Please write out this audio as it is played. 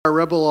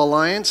Rebel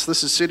Alliance.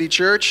 This is City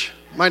Church.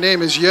 My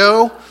name is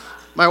Yo.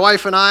 My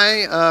wife and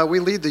I, we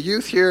lead the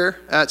youth here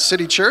at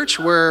City Church,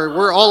 where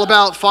we're all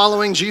about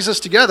following Jesus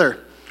together.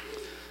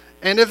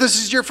 And if this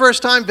is your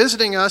first time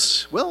visiting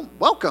us, well,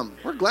 welcome.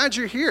 We're glad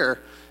you're here.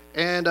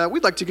 And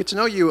we'd like to get to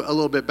know you a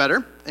little bit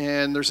better.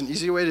 And there's an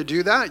easy way to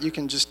do that. You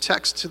can just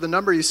text to the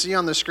number you see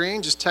on the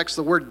screen. Just text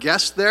the word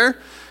guest there.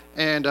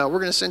 And we're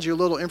going to send you a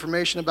little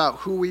information about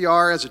who we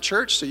are as a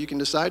church so you can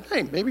decide,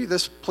 hey, maybe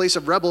this place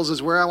of Rebels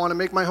is where I want to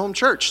make my home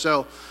church.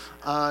 So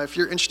if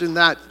you're interested in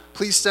that,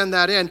 please send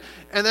that in.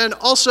 And then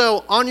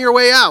also, on your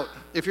way out,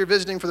 if you're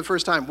visiting for the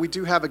first time, we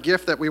do have a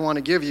gift that we want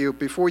to give you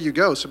before you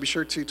go. So be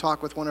sure to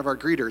talk with one of our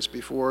greeters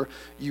before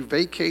you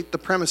vacate the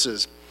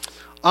premises.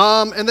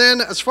 And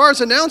then as far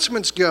as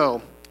announcements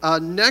go,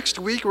 next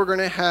week we're going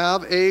to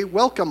have a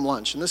welcome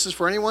lunch. And this is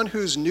for anyone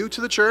who's new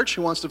to the church,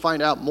 who wants to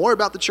find out more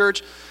about the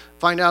church,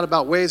 find out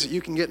about ways that you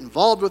can get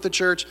involved with the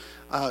church,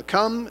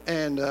 come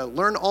and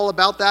learn all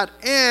about that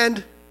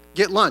and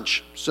get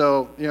lunch.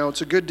 So,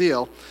 it's a good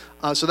deal.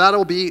 So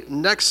that'll be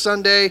next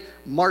Sunday,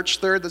 March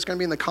 3rd. That's going to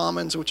be in the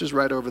Commons, which is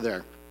right over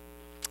there.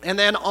 And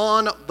then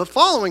on the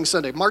following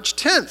Sunday, March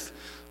 10th,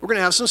 we're going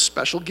to have some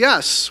special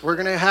guests. We're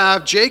going to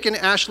have Jake and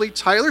Ashley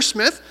Tyler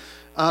Smith.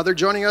 They're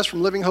joining us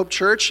from Living Hope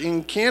Church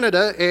in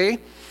Canada,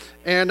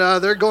 and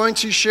they're going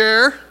to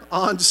share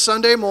on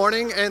Sunday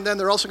morning, and then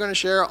they're also going to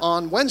share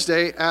on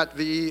Wednesday at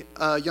the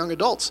young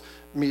adults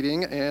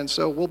meeting. And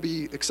so we'll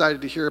be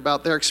excited to hear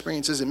about their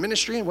experiences in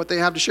ministry and what they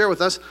have to share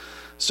with us.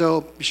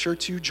 So be sure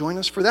to join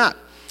us for that.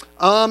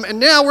 And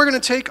now we're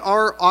going to take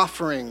our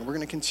offering. We're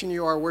going to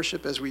continue our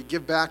worship as we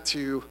give back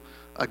to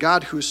a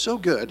God who is so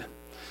good.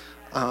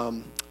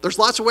 There's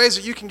lots of ways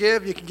that you can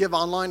give. You can give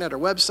online at our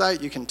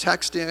website. You can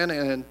text in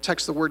and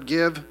text the word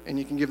give, and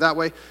you can give that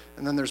way.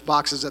 And then there's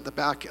boxes at the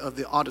back of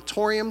the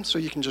auditorium, so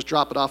you can just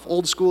drop it off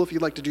old school if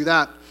you'd like to do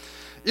that.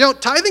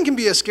 Tithing can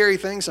be a scary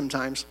thing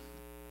sometimes.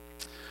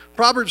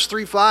 Proverbs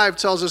 3:5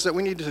 tells us that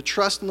we need to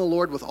trust in the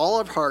Lord with all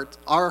of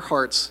our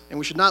hearts, and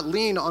we should not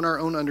lean on our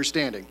own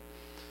understanding.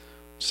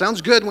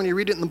 Sounds good when you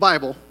read it in the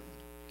Bible.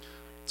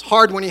 It's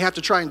hard when you have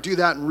to try and do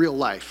that in real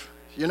life.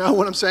 You know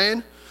what I'm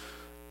saying?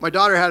 My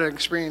daughter had an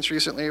experience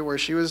recently where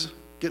she was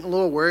getting a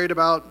little worried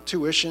about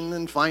tuition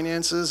and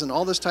finances and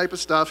all this type of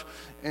stuff,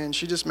 and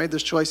she just made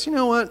this choice, you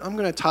know what, I'm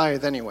going to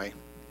tithe anyway.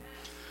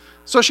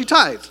 So she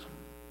tithed.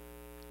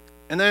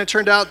 And then it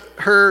turned out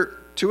her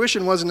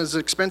tuition wasn't as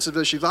expensive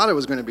as she thought it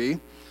was going to be.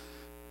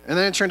 And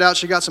then it turned out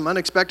she got some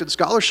unexpected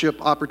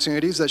scholarship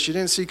opportunities that she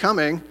didn't see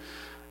coming.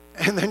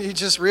 And then you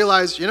just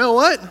realize, you know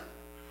what?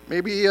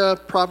 Maybe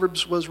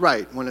Proverbs was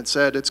right when it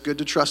said it's good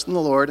to trust in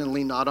the Lord and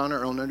lean not on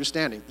our own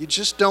understanding. You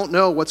just don't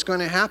know what's going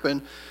to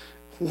happen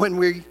when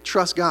we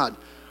trust God.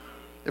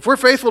 If we're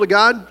faithful to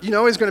God, you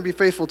know He's going to be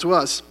faithful to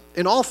us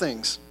in all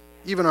things,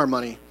 even our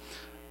money.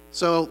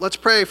 So let's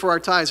pray for our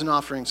tithes and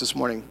offerings this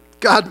morning.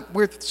 God,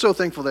 we're so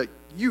thankful that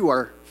you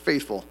are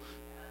faithful.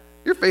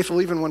 You're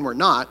faithful even when we're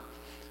not,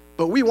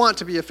 but we want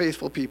to be a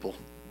faithful people,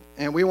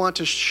 and we want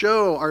to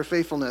show our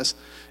faithfulness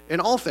in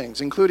all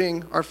things,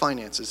 including our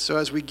finances. So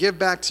as we give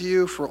back to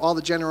you for all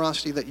the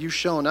generosity that you've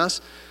shown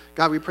us,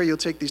 God, we pray you'll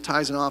take these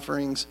tithes and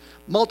offerings,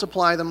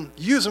 multiply them,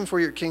 use them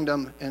for your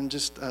kingdom, and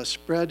just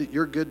spread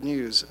your good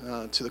news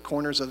to the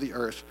corners of the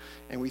earth.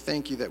 And we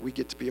thank you that we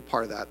get to be a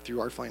part of that through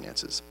our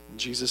finances. In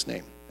Jesus'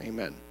 name,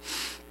 amen.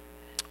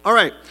 All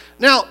right.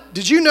 Now,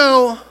 did you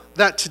know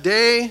that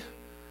today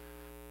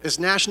is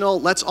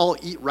National Let's All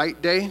Eat Right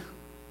Day?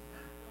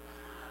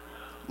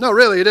 No,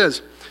 really, it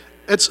is.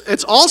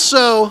 It's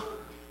also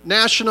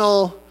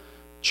National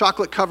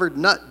Chocolate-Covered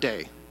Nut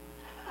Day.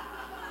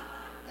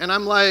 And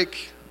I'm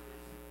like,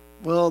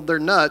 well, they're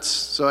nuts,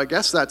 so I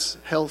guess that's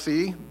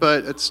healthy,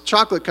 but it's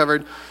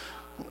chocolate-covered.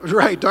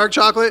 Right, dark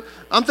chocolate.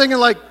 I'm thinking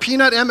like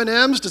peanut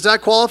M&Ms. Does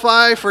that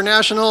qualify for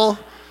National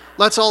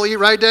Let's All Eat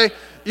Right Day?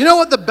 You know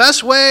what the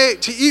best way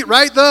to eat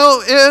right,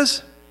 though,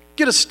 is?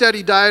 Get a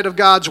steady diet of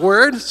God's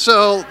Word.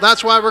 So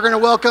that's why we're going to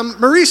welcome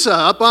Marisa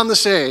up on the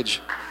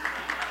stage.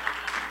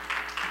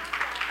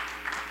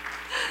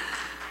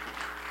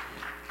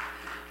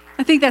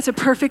 I think that's a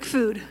perfect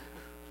food.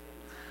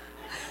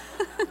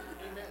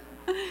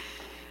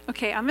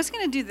 Okay, I'm just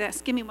going to do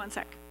this. Give me one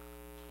sec.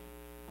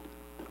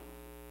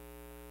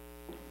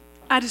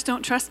 I just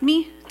don't trust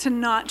me to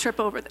not trip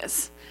over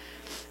this.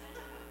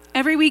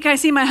 Every week I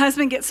see my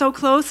husband get so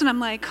close, and I'm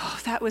like, oh,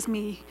 that was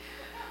me.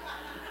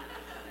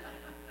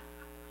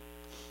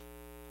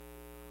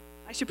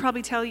 I should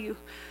probably tell you,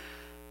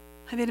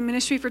 I've been in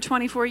ministry for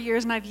 24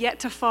 years, and I've yet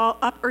to fall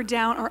up or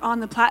down or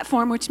on the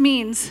platform, which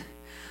means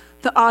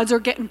the odds are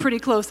getting pretty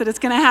close that it's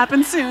going to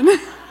happen soon.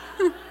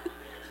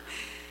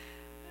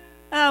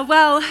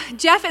 Well,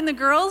 Jeff and the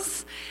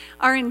girls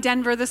are in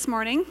Denver this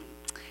morning.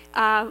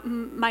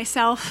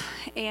 Myself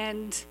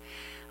and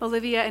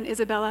Olivia and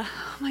Isabella.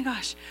 Oh my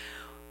gosh,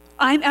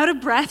 I'm out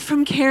of breath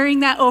from carrying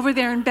that over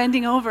there and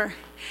bending over.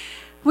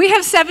 We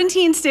have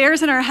 17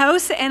 stairs in our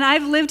house, and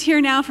I've lived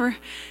here now for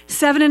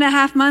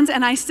 7.5 months,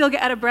 and I still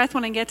get out of breath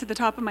when I get to the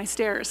top of my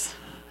stairs.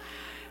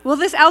 Will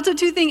this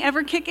altitude thing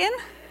ever kick in?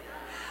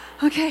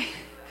 Okay.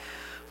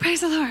 Praise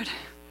the Lord.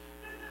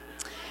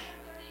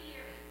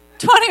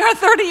 20 or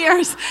 30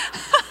 years.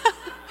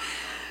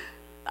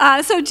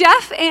 So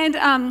Jeff and,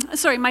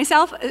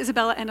 myself,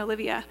 Isabella, and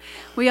Olivia,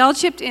 we all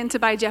chipped in to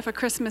buy Jeff a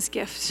Christmas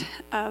gift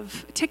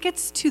of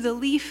tickets to the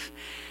Leaf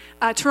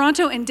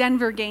Toronto and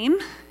Denver game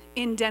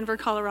in Denver,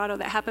 Colorado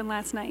that happened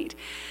last night.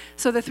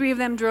 So the three of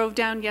them drove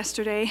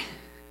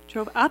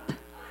up,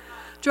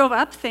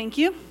 thank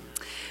you.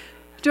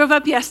 Drove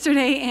up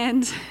yesterday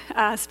and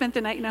spent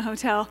the night in a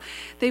hotel.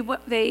 They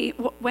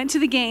went to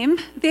the game.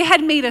 They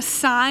had made a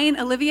sign.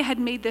 Olivia had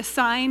made this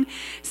sign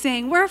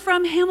saying, "We're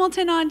from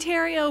Hamilton,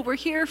 Ontario. We're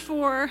here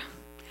for,"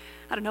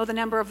 I don't know, the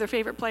number of their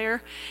favorite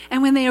player.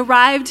 And when they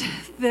arrived,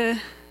 the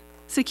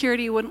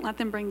security wouldn't let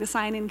them bring the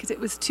sign in because it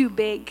was too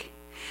big.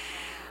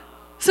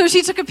 So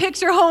she took a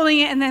picture holding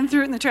it and then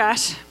threw it in the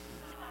trash.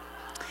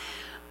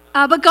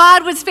 But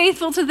God was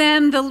faithful to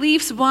them. The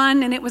Leafs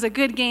won, and it was a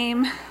good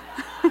game.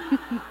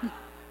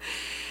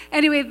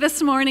 Anyway,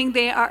 this morning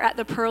they are at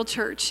the Pearl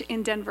Church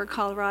in Denver,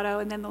 Colorado,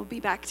 and then they'll be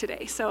back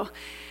today. So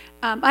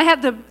I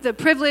have the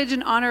privilege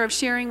and honor of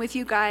sharing with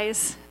you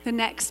guys the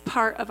next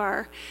part of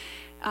our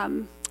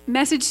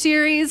message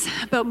series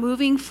about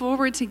moving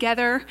forward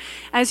together.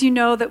 As you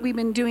know, that we've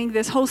been doing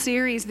this whole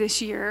series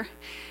this year,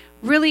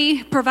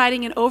 really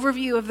providing an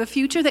overview of the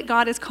future that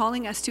God is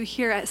calling us to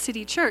here at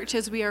City Church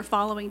as we are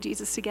following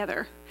Jesus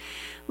together.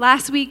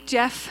 Last week,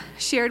 Jeff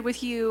shared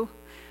with you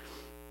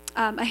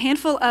a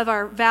handful of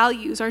our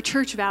values, our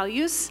church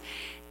values,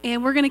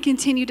 and we're going to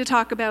continue to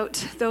talk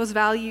about those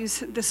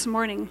values this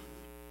morning.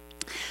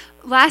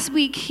 Last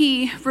week,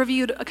 he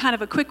reviewed a kind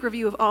of a quick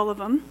review of all of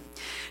them.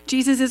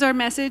 Jesus is our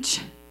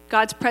message,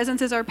 God's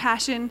presence is our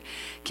passion,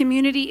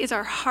 community is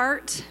our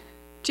heart,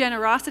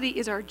 generosity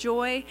is our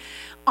joy,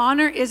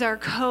 honor is our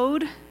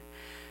code,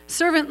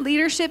 servant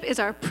leadership is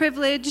our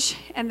privilege,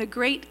 and the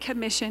Great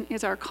Commission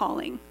is our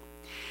calling.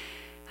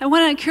 I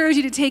want to encourage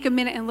you to take a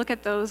minute and look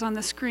at those on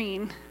the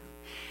screen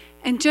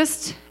and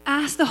just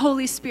ask the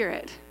Holy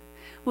Spirit,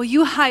 will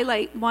you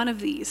highlight one of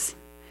these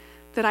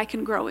that I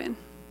can grow in?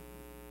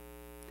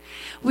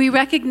 We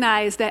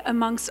recognize that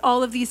amongst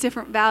all of these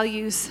different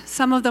values,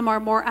 some of them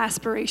are more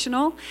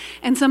aspirational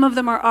and some of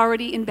them are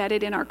already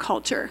embedded in our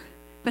culture.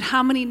 But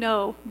how many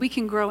know we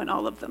can grow in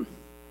all of them?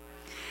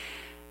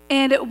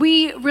 And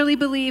we really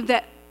believe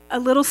that a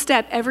little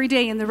step every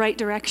day in the right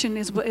direction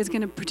is what is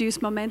going to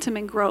produce momentum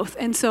and growth.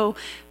 And so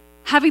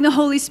having the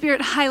Holy Spirit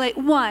highlight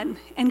one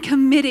and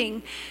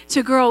committing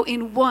to grow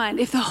in one,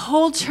 if the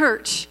whole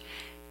church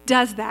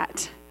does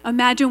that,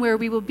 imagine where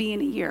we will be in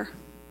a year.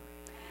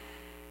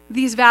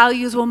 These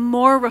values will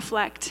more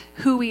reflect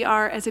who we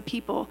are as a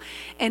people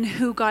and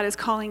who God is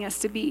calling us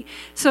to be.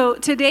 So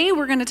today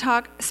we're going to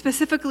talk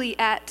specifically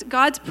at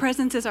God's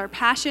presence is our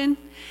passion,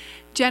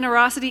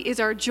 generosity is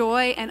our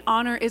joy, and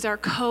honor is our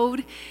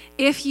code.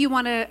 If you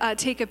want to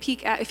take a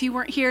peek at, if you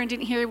weren't here and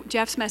didn't hear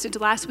Jeff's message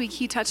last week,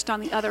 he touched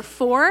on the other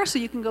four, so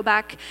you can go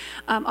back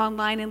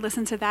online and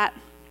listen to that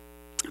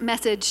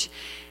message.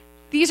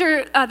 These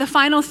are the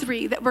final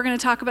three that we're going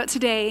to talk about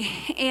today,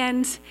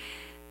 and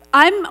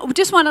I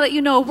just want to let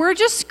you know, we're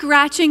just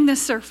scratching the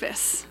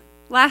surface.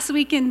 Last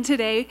week and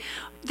today,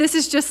 this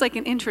is just like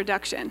an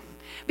introduction,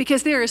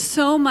 because there is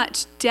so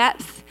much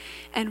depth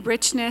and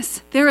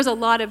richness. There is a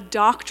lot of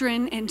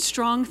doctrine and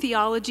strong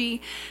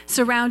theology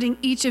surrounding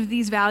each of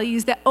these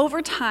values that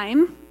over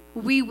time,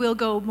 we will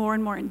go more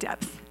and more in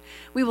depth.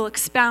 We will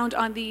expound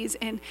on these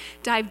and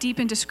dive deep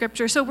into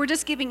Scripture. So we're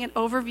just giving an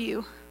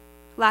overview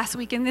last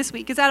week and this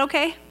week. Is that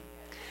okay?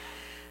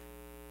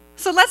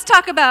 So let's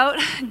talk about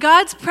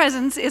God's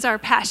presence is our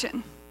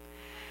passion.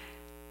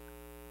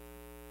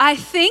 I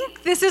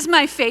think this is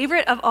my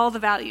favorite of all the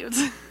values.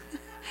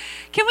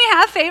 Can we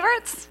have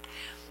favorites?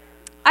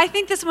 I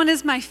think this one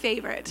is my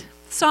favorite.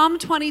 Psalm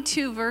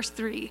 22, verse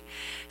 3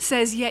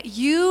 says, "Yet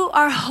you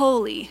are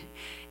holy,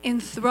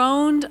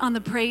 enthroned on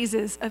the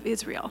praises of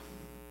Israel."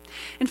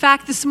 In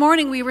fact, this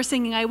morning we were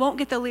singing, I won't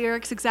get the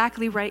lyrics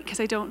exactly right because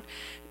I don't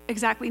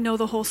exactly know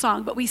the whole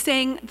song, but we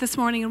sang this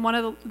morning, and one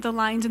of the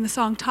lines in the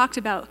song talked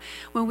about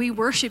when we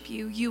worship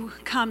you, you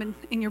come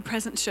and your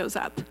presence shows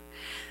up.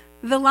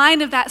 The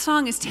line of that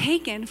song is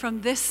taken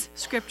from this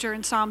scripture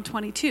in Psalm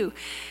 22.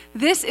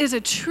 This is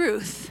a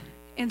truth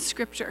in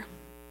Scripture.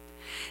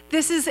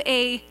 This is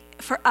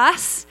for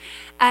us,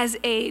 as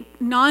a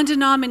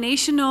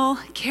non-denominational,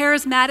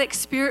 charismatic,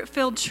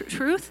 spirit-filled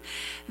truth,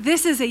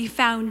 this is a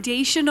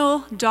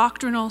foundational,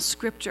 doctrinal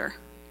scripture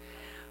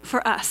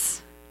for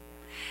us.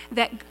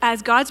 That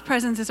as God's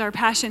presence is our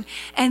passion.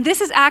 And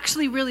this is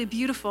actually really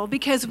beautiful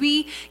because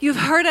you've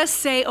heard us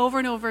say over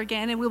and over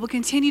again, and we will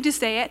continue to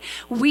say it,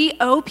 we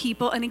owe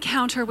people an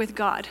encounter with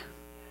God.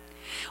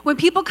 When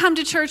people come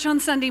to church on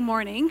Sunday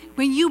morning,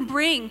 when you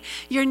bring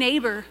your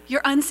neighbor,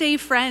 your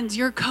unsaved friends,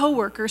 your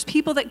coworkers,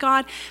 people that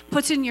God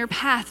puts in your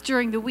path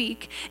during the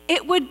week,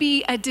 it would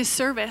be a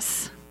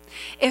disservice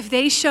if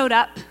they showed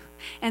up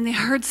and they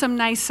heard some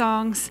nice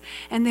songs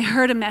and they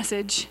heard a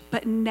message,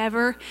 but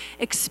never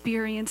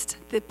experienced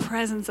the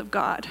presence of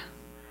God.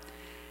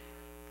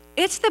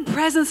 It's the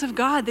presence of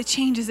God that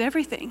changes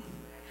everything.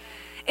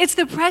 It's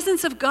the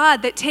presence of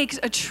God that takes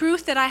a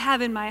truth that I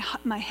have in my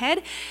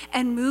head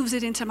and moves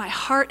it into my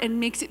heart and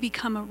makes it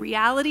become a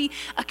reality,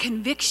 a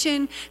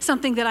conviction,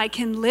 something that I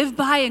can live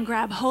by and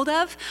grab hold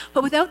of.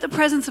 But without the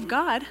presence of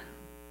God,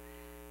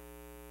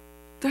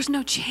 there's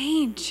no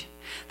change.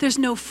 There's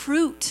no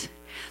fruit.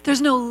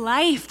 There's no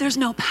life. There's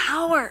no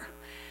power.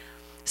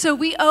 So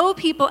we owe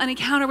people an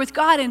encounter with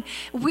God, and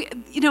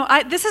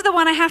this is the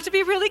one I have to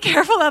be really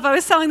careful of. I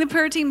was telling the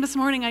prayer team this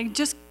morning, I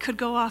just could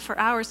go off for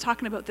hours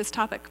talking about this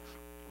topic,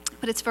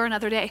 but it's for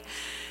another day.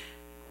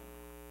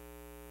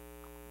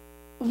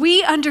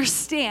 We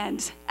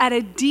understand at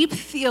a deep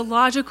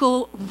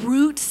theological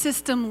root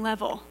system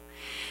level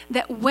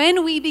that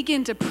when we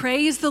begin to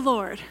praise the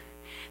Lord,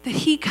 that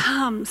he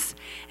comes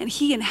and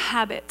he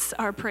inhabits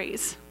our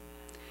praise.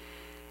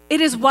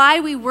 It is why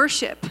we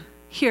worship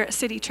here at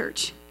City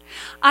Church.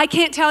 I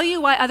can't tell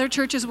you why other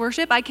churches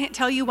worship. I can't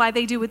tell you why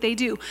they do what they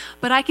do.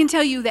 But I can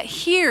tell you that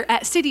here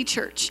at City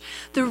Church,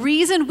 the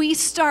reason we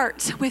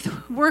start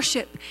with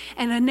worship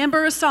and a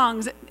number of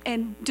songs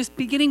and just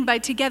beginning by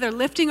together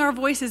lifting our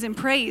voices in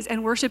praise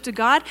and worship to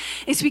God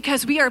is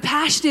because we are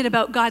passionate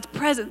about God's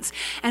presence.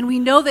 And we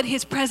know that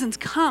his presence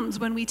comes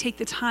when we take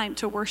the time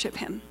to worship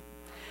him.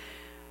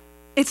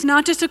 It's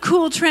not just a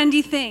cool,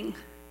 trendy thing.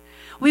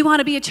 We want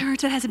to be a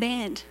church that has a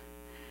band.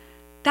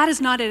 That is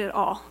not it at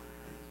all.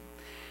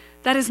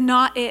 That is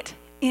not it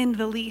in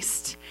the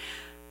least.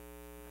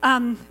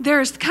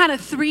 There's kind of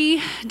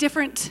 3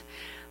 different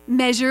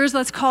measures,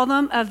 let's call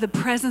them, of the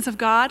presence of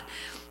God.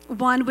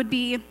 One would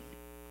be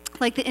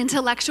like the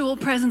intellectual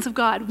presence of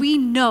God. We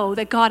know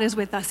that God is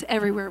with us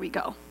everywhere we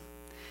go,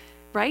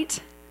 right?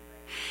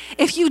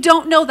 If you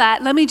don't know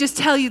that, let me just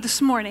tell you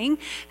this morning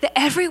that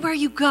everywhere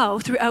you go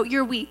throughout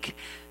your week,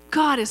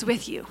 God is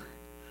with you.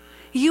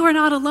 You are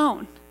not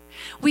alone.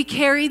 We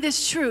carry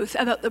this truth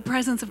about the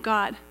presence of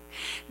God.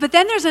 But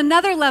then there's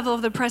another level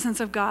of the presence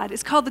of God.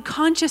 It's called the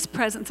conscious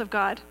presence of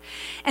God.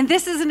 And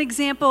this is an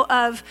example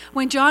of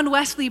when John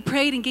Wesley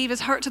prayed and gave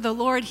his heart to the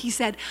Lord, he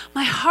said,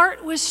 "My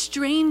heart was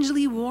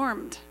strangely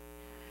warmed."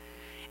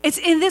 It's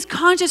in this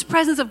conscious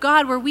presence of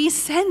God where we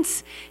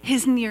sense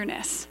his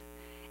nearness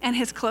and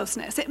his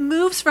closeness. It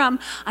moves from,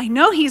 I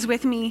know he's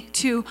with me,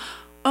 to,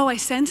 oh, I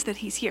sense that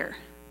he's here.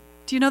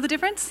 Do you know the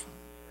difference?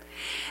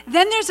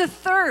 Then there's a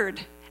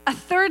third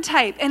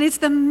type, and it's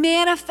the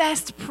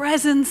manifest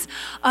presence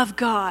of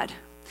God.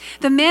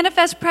 The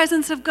manifest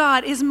presence of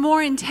God is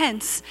more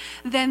intense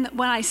than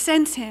when I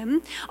sense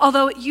him,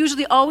 although it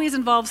usually always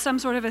involves some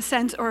sort of a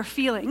sense or a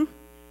feeling.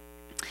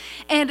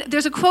 And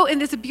there's a quote in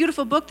this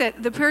beautiful book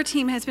that the prayer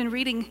team has been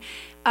reading,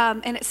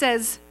 and it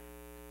says,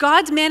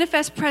 God's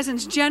manifest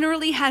presence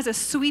generally has a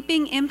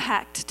sweeping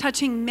impact,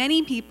 touching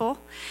many people,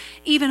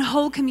 even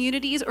whole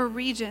communities or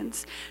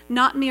regions,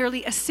 not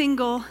merely a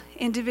single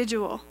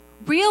individual.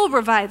 Real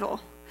revival,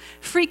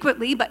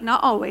 frequently but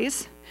not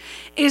always,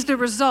 is the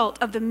result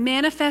of the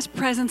manifest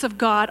presence of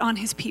God on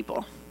his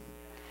people.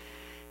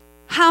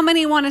 How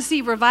many want to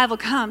see revival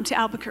come to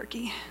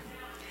Albuquerque?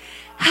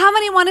 How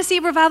many want to see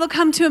revival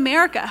come to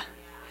America?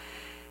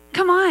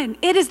 Come on,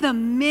 it is the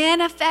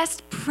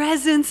manifest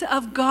presence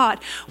of God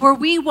where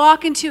we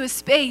walk into a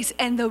space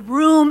and the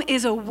room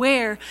is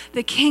aware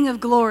the King of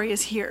Glory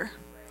is here.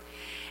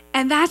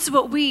 And that's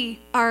what we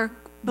are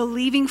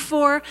believing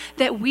for,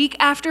 that week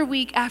after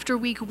week after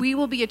week, we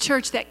will be a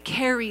church that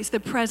carries the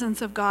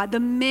presence of God, the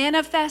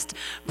manifest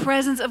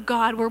presence of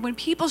God, where when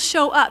people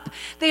show up,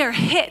 they are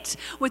hit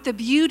with the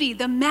beauty,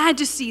 the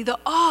majesty, the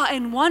awe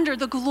and wonder,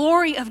 the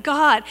glory of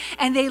God,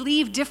 and they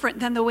leave different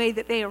than the way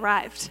that they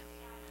arrived.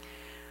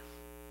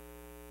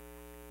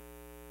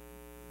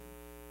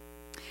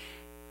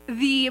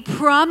 The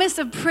promise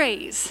of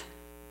praise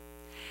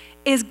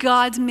is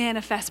God's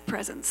manifest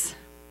presence.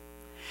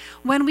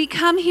 When we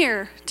come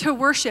here to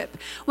worship,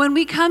 when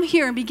we come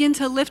here and begin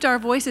to lift our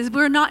voices,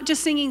 we're not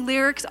just singing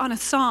lyrics on a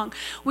song.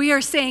 We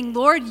are saying,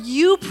 Lord,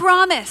 you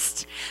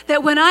promised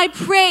that when I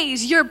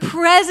praise, your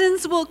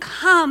presence will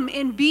come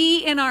and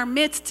be in our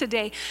midst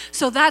today.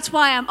 So that's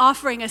why I'm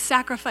offering a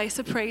sacrifice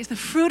of praise. The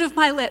fruit of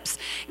my lips,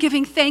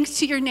 giving thanks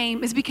to your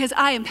name, is because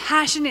I am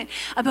passionate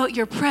about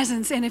your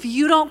presence. And if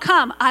you don't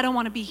come, I don't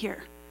want to be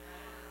here.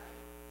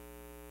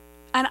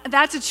 And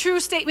that's a true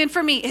statement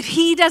for me. If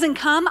he doesn't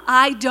come,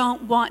 I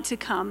don't want to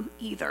come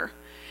either.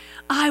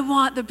 I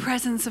want the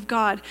presence of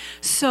God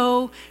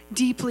so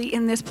deeply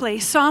in this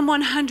place. Psalm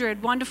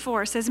 100,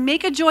 1-4 says,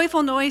 "Make a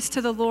joyful noise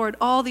to the Lord,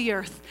 all the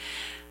earth.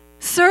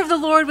 Serve the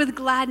Lord with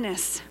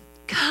gladness.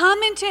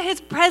 Come into his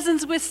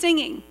presence with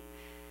singing."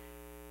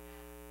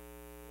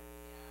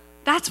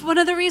 That's one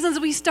of the reasons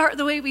we start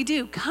the way we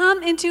do.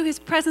 Come into his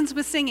presence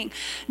with singing.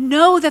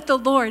 Know that the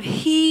Lord,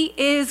 he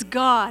is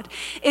God.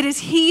 It is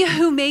he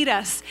who made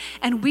us,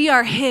 and we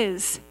are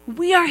his.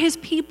 We are his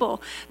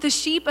people, the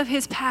sheep of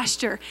his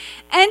pasture.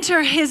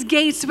 Enter his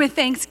gates with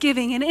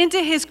thanksgiving and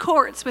into his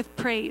courts with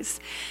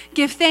praise.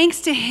 Give thanks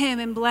to him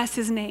and bless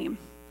his name.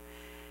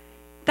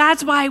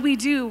 That's why we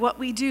do what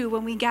we do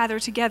when we gather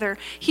together.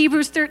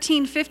 Hebrews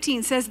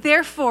 13:15 says,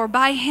 therefore,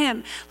 by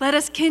him, let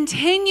us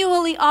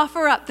continually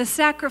offer up the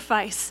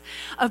sacrifice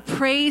of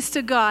praise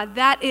to God.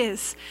 That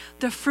is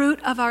the fruit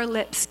of our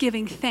lips,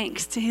 giving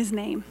thanks to his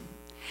name.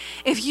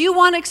 If you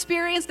want to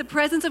experience the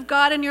presence of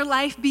God in your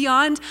life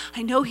beyond,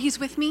 I know he's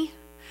with me,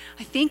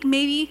 I think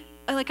maybe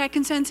like I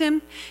can sense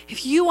him.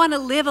 If you want to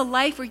live a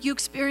life where you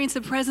experience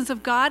the presence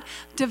of God,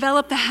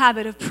 develop the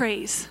habit of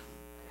praise.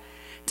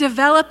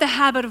 Develop the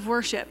habit of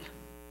worship.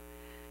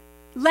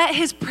 Let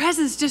his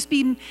presence just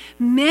be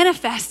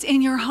manifest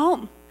in your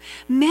home,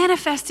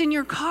 manifest in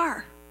your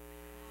car.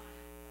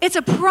 It's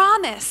a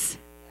promise.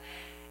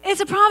 It's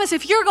a promise.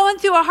 If you're going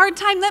through a hard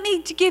time, let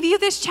me give you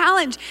this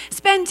challenge.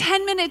 Spend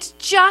 10 minutes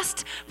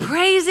just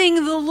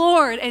praising the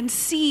Lord and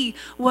see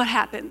what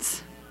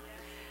happens.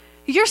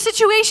 Your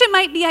situation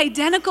might be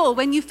identical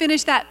when you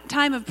finish that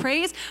time of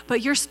praise,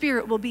 but your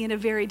spirit will be in a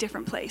very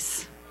different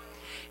place.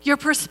 Your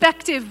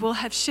perspective will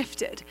have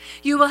shifted.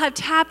 You will have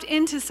tapped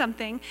into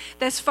something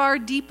that's far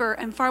deeper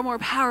and far more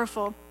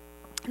powerful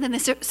than the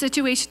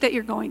situation that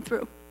you're going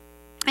through.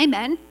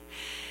 Amen.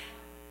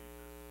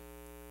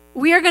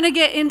 We are going to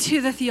get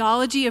into the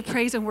theology of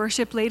praise and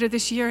worship later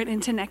this year and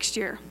into next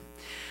year.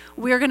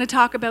 We're going to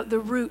talk about the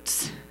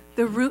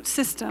root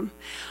system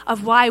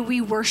of why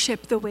we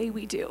worship the way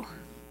we do.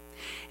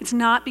 It's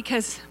not like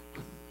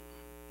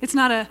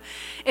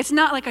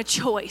a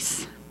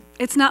choice.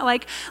 It's not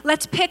like,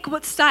 let's pick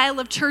what style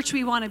of church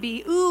we want to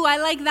be. Ooh, I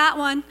like that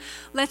one.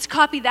 Let's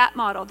copy that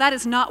model. That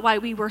is not why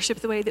we worship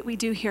the way that we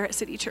do here at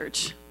City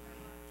Church.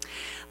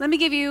 Let me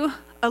give you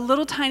a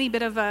little tiny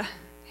bit of a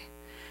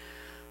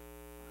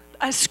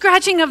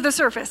scratching of the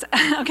surface,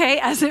 okay,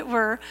 as it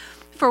were,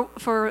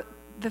 for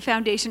the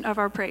foundation of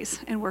our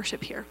praise and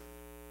worship here.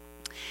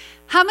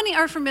 How many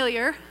are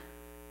familiar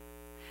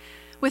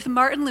with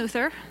Martin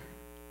Luther,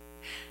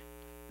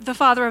 the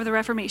father of the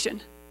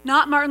Reformation?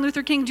 Not Martin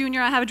Luther King Jr.,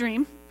 I have a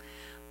dream.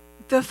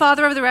 The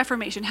father of the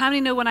Reformation. How many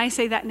know when I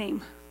say that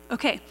name?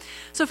 Okay,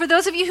 so for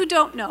those of you who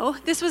don't know,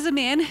 this was a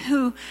man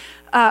who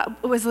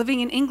was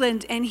living in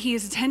England, and he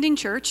is attending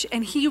church,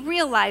 and he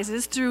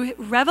realizes through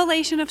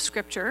revelation of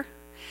Scripture,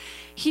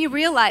 he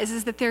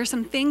realizes that there are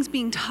some things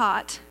being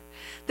taught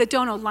that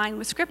don't align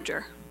with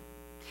Scripture.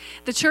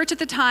 The church at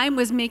the time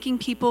was making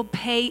people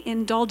pay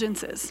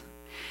indulgences,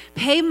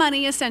 pay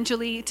money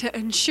essentially to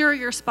ensure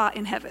your spot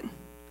in heaven.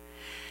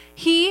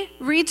 He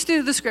reads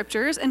through the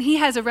Scriptures and he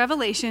has a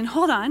revelation.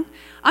 Hold on,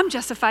 I'm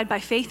justified by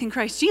faith in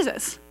Christ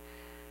Jesus.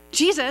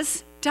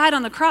 Jesus died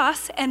on the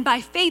cross, and by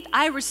faith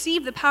I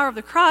received the power of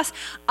the cross.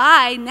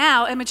 I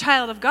now am a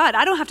child of God.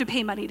 I don't have to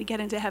pay money to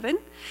get into heaven.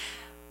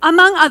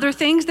 Among other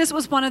things, this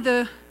was one of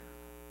the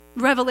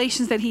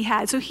revelations that he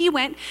had. So he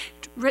went,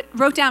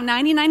 wrote down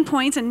 99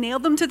 points and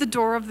nailed them to the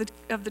door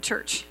of the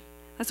church.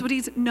 That's what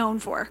he's known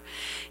for.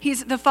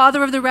 He's the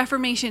father of the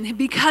Reformation.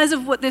 Because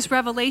of what this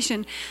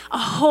revelation, a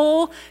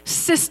whole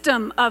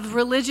system of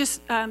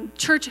religious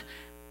church,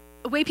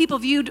 the way people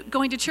viewed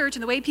going to church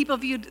and the way people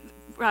viewed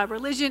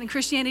religion and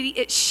Christianity,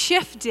 it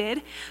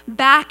shifted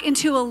back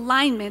into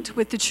alignment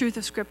with the truth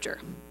of Scripture.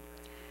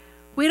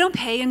 We don't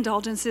pay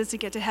indulgences to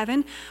get to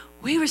heaven.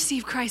 We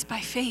receive Christ by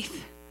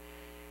faith.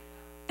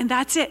 And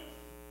that's it.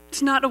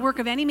 It's not a work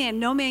of any man.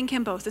 No man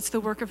can boast. It's the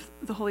work of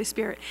the Holy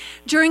Spirit.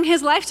 During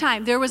his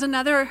lifetime, there was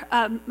another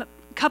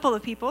couple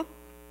of people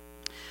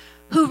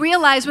who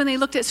realized when they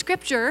looked at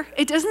Scripture,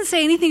 it doesn't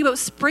say anything about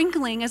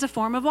sprinkling as a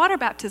form of water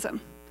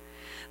baptism.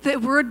 The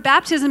word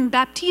baptism,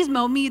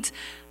 baptismo, means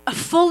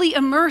fully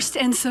immersed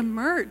and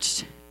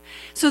submerged.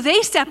 So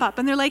they step up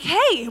and they're like,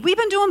 hey, we've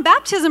been doing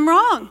baptism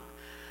wrong.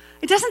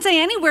 It doesn't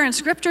say anywhere in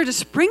Scripture to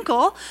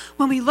sprinkle.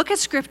 When we look at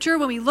Scripture,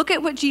 when we look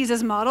at what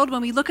Jesus modeled,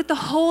 when we look at the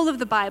whole of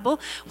the Bible,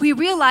 we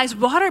realize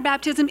water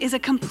baptism is a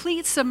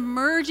complete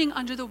submerging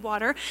under the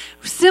water,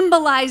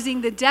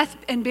 symbolizing the death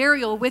and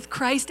burial with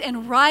Christ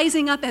and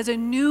rising up as a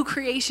new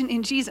creation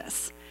in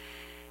Jesus.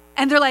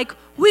 And they're like,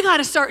 we got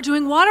to start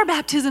doing water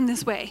baptism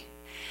this way.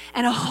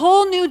 And a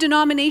whole new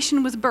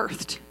denomination was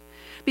birthed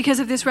because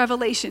of this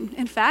revelation.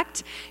 In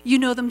fact, you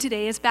know them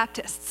today as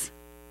Baptists.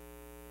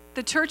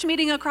 The church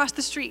meeting across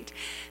the street.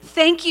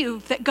 Thank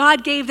you that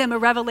God gave them a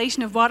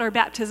revelation of water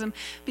baptism,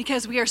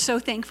 because we are so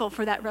thankful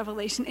for that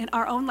revelation in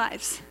our own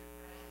lives.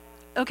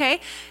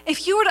 Okay?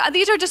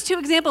 These are just two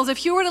examples.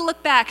 If you were to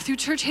look back through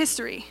church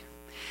history,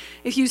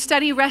 if you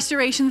study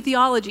restoration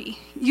theology,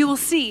 you will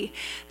see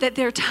that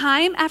there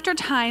time after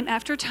time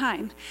after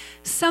time,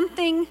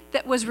 something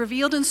that was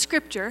revealed in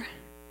Scripture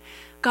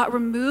got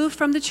removed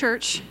from the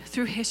church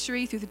through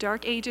history, through the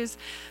Dark Ages,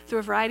 through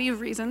a variety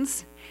of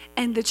reasons.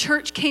 And the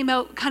church came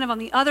out kind of on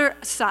the other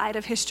side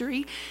of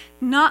history,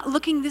 not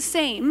looking the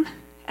same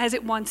as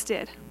it once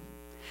did.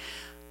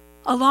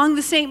 Along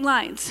the same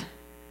lines,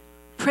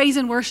 praise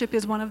and worship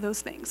is one of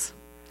those things.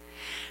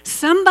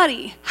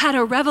 Somebody had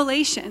a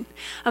revelation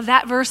of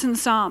that verse in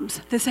Psalms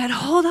that said,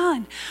 hold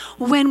on,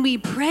 when we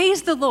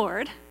praise the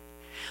Lord,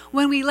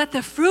 when we let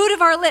the fruit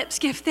of our lips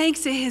give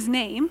thanks to his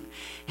name,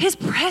 his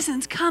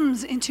presence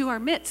comes into our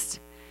midst.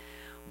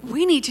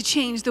 We need to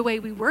change the way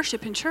we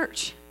worship in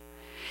church.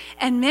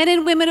 And men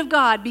and women of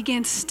God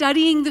began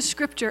studying the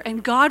scripture,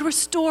 and God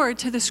restored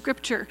to the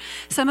scripture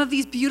some of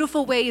these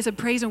beautiful ways of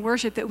praise and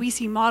worship that we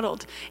see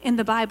modeled in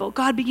the Bible.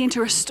 God began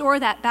to restore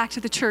that back to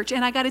the church.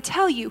 And I got to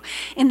tell you,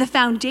 in the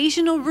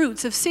foundational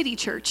roots of City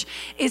Church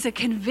is a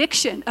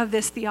conviction of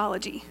this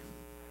theology.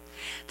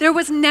 There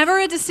was never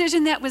a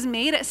decision that was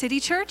made at City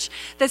Church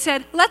that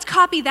said, let's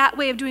copy that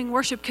way of doing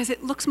worship because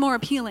it looks more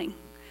appealing.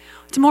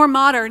 It's more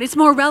modern, it's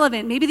more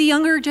relevant. Maybe the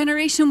younger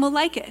generation will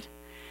like it.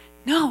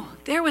 No,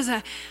 there was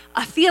a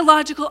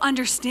theological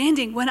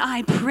understanding. When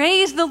I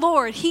praise the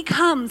Lord, he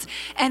comes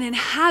and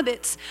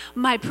inhabits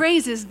my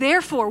praises.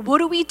 Therefore, what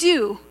do we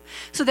do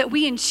so that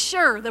we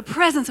ensure the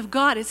presence of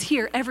God is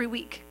here every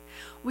week?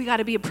 We got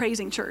to be a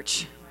praising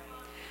church.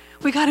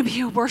 We got to be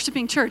a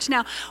worshiping church.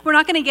 Now, we're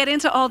not going to get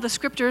into all the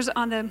scriptures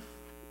on the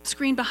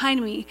screen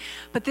behind me,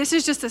 but this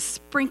is just a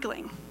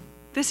sprinkling.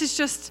 This is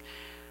just,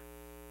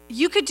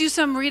 you could do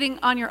some reading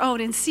on your own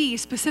and see,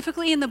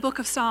 specifically in the book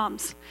of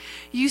Psalms,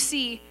 you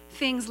see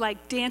things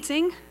like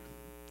dancing,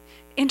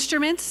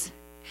 instruments,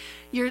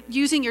 you're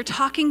using your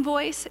talking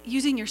voice,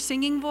 using your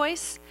singing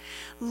voice,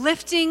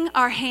 lifting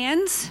our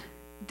hands,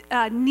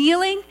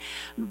 kneeling,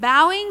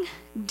 bowing,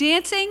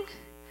 dancing.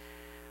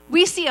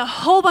 We see a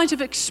whole bunch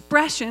of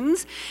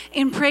expressions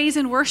in praise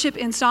and worship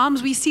in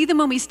Psalms. We see them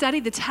when we study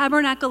the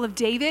tabernacle of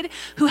David,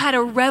 who had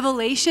a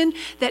revelation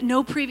that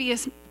no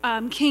previous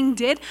king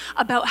did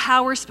about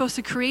how we're supposed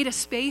to create a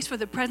space for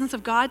the presence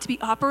of God to be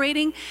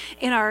operating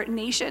in our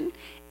nation.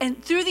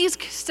 And through these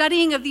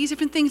studying of these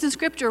different things in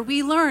Scripture,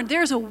 we learn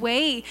there's a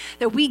way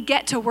that we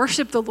get to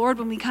worship the Lord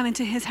when we come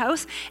into his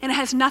house, and it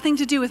has nothing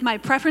to do with my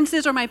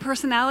preferences or my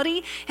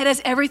personality. It has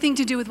everything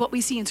to do with what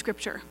we see in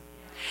Scripture.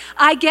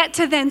 I get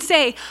to then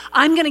say,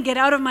 I'm going to get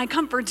out of my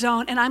comfort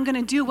zone and I'm going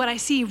to do what I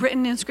see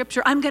written in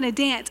Scripture. I'm going to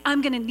dance.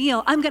 I'm going to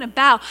kneel. I'm going to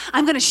bow.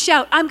 I'm going to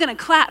shout. I'm going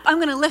to clap. I'm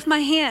going to lift my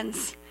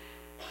hands.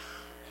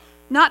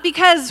 Not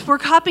because we're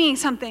copying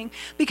something,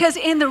 because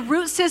in the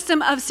root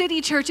system of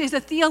City Church is a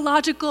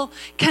theological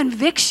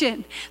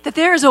conviction that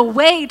there is a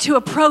way to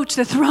approach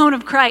the throne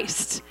of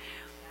Christ.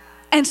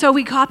 And so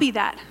we copy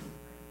that.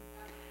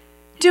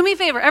 Do me a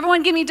favor.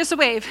 Everyone give me just a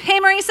wave. Hey,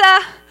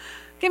 Marisa,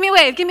 give me a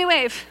wave. Give me a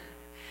wave.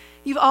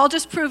 You've all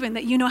just proven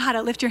that you know how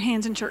to lift your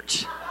hands in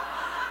church.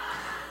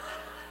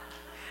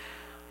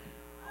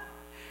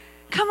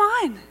 Come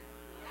on.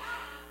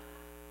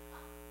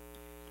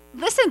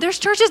 Listen, there's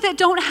churches that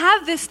don't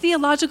have this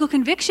theological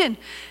conviction.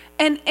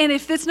 And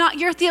if it's not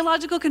your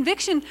theological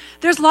conviction,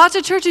 there's lots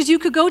of churches you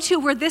could go to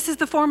where this is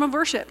the form of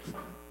worship.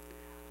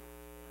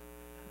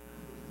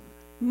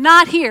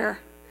 Not here.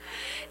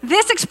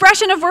 This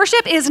expression of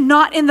worship is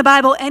not in the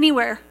Bible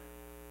anywhere.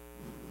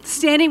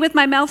 Standing with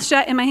my mouth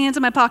shut and my hands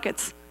in my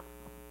pockets.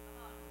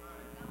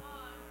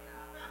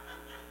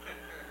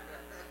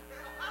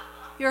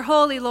 You're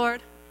holy,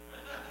 Lord.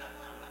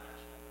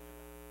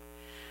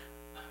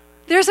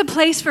 There's a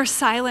place for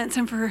silence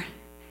and for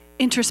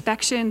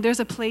introspection. There's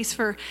a place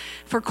for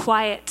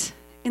quiet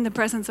in the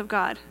presence of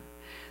God.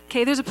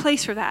 Okay, there's a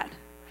place for that.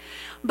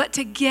 But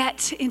to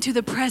get into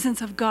the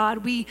presence of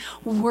God, we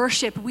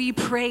worship, we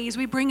praise,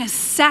 we bring a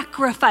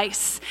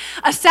sacrifice,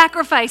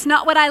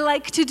 not what I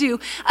like to do,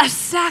 a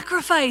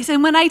sacrifice.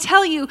 And when I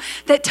tell you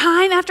that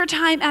time after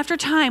time after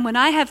time, when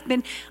I have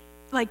been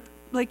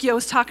like Yo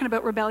was talking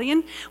about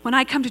rebellion, when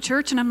I come to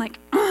church and I'm like,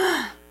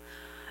 ugh,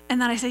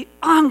 and then I say,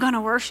 oh, I'm going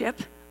to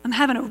worship. I'm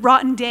having a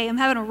rotten day. I'm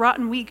having a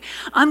rotten week.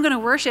 I'm going to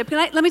worship.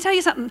 Let me tell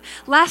you something.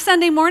 Last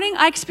Sunday morning,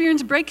 I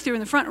experienced a breakthrough in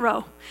the front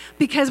row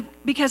because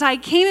I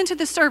came into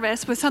the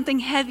service with something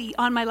heavy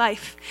on my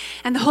life.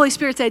 And the Holy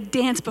Spirit said,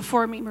 dance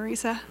before me,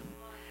 Marisa.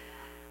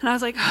 And I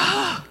was like,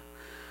 oh,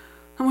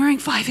 I'm wearing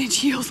 5-inch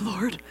heels,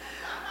 Lord.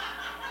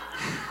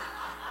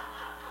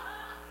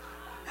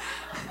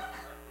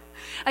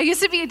 I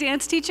used to be a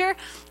dance teacher.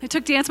 I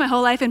took dance my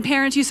whole life, and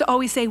parents used to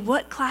always say,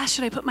 what class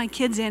should I put my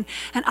kids in?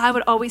 And I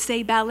would always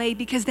say ballet,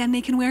 because then they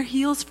can wear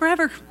heels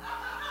forever.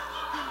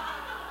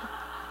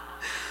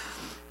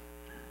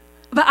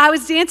 But I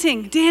was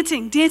dancing,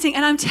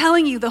 and I'm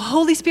telling you, the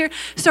Holy Spirit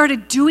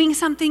started doing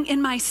something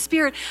in my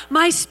spirit.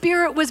 My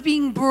spirit was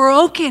being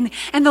broken,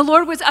 and the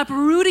Lord was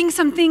uprooting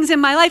some things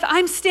in my life.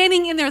 I'm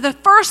standing in there. The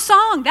first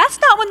song, that's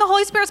not when the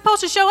Holy Spirit's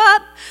supposed to show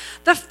up.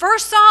 The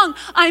first song,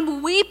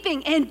 I'm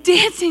weeping and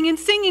dancing and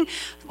singing.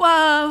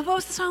 What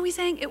was the song we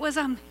sang? It was,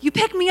 you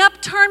pick me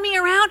up, turn me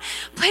around,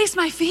 place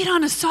my feet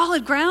on a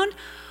solid ground.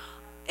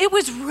 It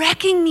was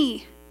wrecking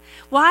me.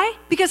 Why?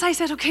 Because I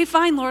said, okay,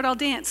 fine, Lord, I'll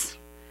dance.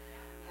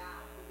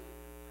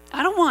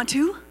 I don't want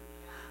to.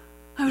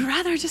 I would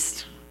rather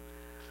just,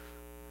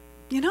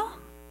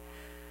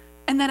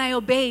 And then I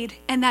obeyed,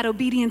 and that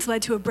obedience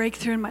led to a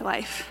breakthrough in my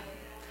life.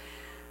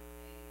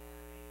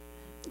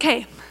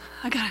 Okay,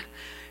 I gotta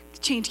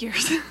change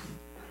gears.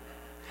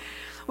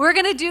 We're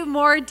gonna do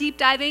more deep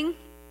diving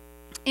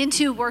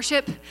into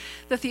worship,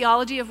 the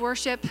theology of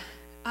worship.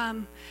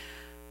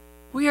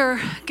 We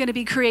are going to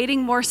be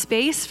creating more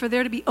space for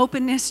there to be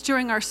openness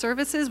during our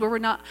services where we're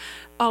not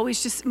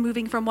always just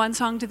moving from one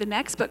song to the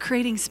next, but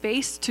creating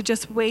space to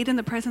just wait in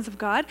the presence of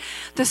God.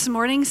 This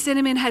morning,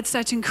 Cinnamon had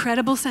such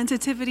incredible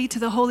sensitivity to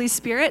the Holy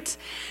Spirit.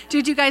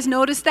 Did you guys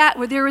notice that?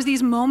 Where there was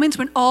these moments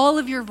when all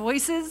of your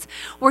voices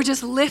were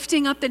just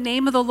lifting up the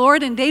name of the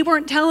Lord and they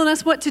weren't telling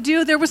us what to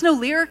do. There was no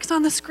lyrics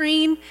on the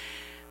screen.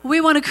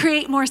 We want to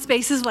create more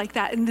spaces like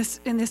that in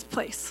this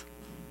place.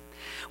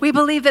 We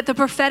believe that the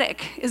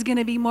prophetic is going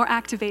to be more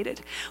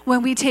activated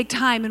when we take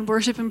time and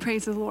worship and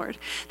praise the Lord.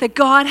 That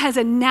God has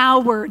a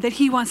now word that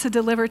he wants to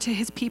deliver to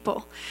his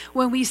people.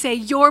 When we say,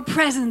 your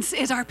presence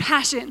is our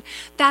passion,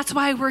 that's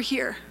why we're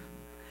here.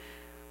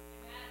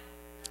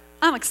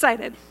 I'm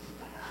excited.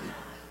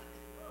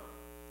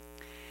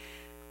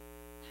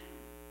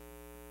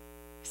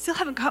 Still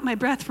haven't caught my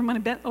breath from when I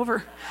bent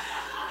over.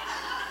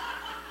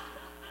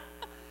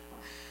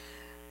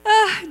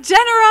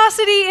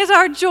 Generosity is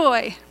our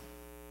joy.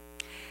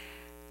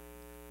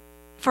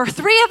 For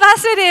 3 of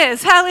us it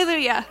is.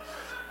 Hallelujah.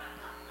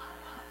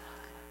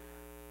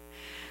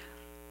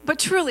 But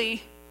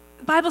truly,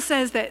 the Bible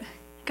says that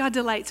God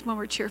delights when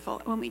we're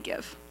cheerful, when we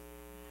give.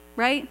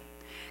 Right?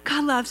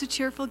 God loves a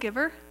cheerful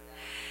giver.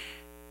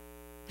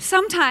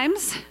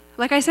 Sometimes,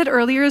 like I said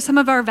earlier, some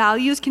of our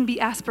values can be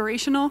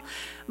aspirational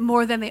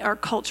more than they are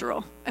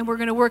cultural. And we're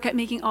going to work at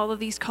making all of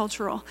these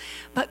cultural.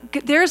 But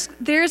there's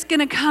going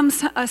to come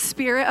a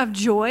spirit of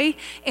joy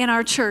in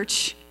our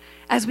church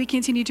as we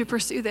continue to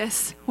pursue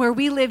this, where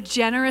we live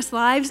generous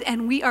lives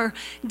and we are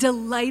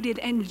delighted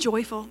and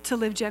joyful to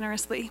live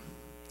generously.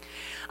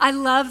 I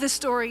love the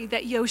story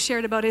that Yo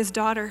shared about his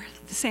daughter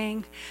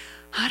saying,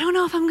 I don't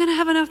know if I'm going to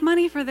have enough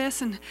money for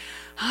this and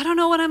I don't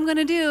know what I'm going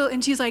to do.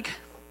 And she's like,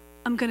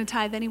 I'm going to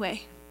tithe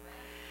anyway.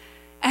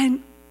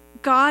 And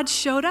God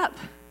showed up.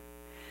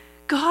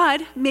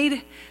 God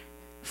made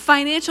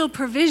financial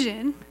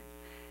provision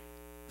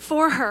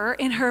for her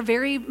in her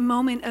very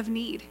moment of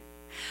need.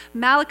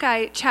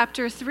 Malachi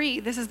chapter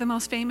 3, this is the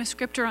most famous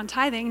scripture on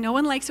tithing. No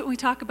one likes it when we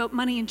talk about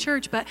money in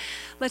church, but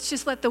let's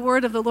just let the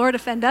word of the Lord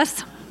offend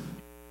us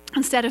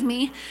instead of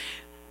me.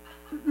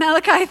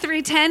 Malachi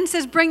 3:10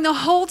 says, "Bring the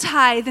whole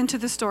tithe into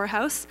the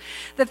storehouse,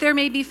 that there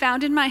may be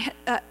food in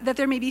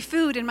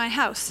my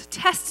house.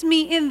 Test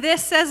me in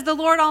this, says the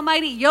Lord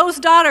Almighty." Yo's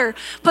daughter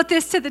put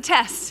this to the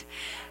test.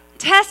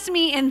 "Test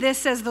me in this,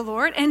 says the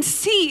Lord, and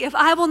see if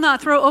I will not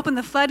throw open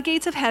the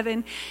floodgates of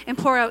heaven and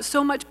pour out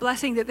so much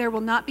blessing that there will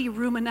not be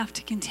room enough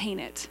to contain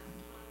it."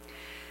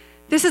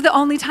 This is the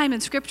only time in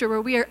Scripture where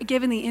we are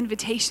given the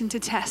invitation to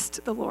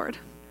test the Lord,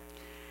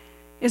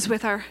 is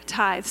with our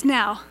tithes.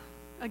 Now,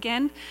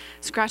 again,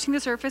 scratching the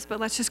surface, but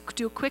let's just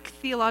do a quick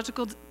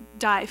theological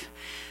dive.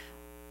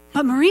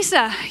 But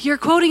Marisa, you're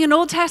quoting an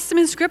Old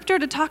Testament scripture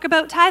to talk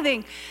about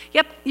tithing.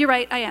 Yep, you're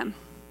right, I am.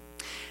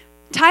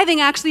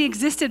 Tithing actually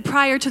existed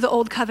prior to the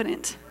Old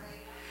Covenant.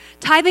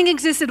 Tithing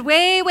existed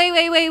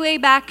way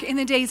back in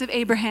the days of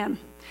Abraham.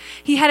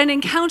 He had an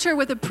encounter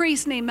with a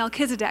priest named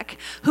Melchizedek,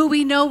 who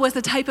we know was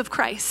the type of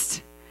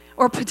Christ,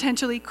 or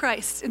potentially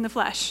Christ in the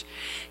flesh.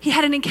 He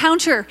had an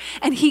encounter,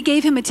 and he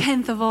gave him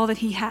 1/10 of all that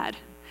he had.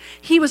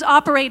 He was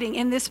operating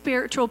in this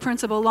spiritual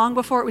principle long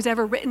before it was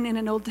ever written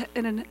in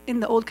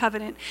the Old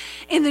Covenant.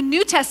 In the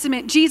New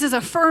Testament, Jesus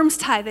affirms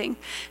tithing.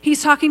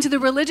 He's talking to the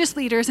religious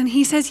leaders and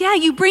he says, yeah,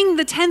 you bring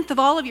the 10th of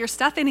all of your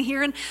stuff in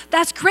here and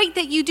that's great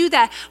that you do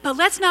that, but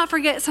let's not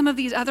forget some of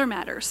these other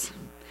matters.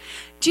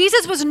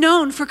 Jesus was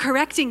known for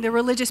correcting the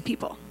religious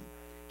people.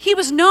 He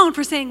was known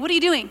for saying, what are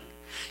you doing?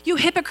 You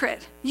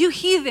hypocrite, you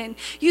heathen,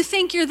 you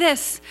think you're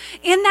this.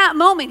 In that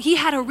moment, he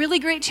had a really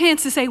great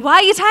chance to say, why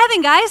are you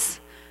tithing, guys?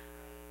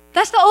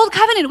 That's the Old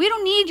Covenant. We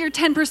don't need your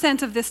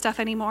 10% of this stuff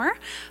anymore.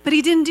 But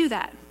he didn't do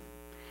that.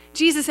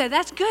 Jesus said,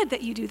 that's good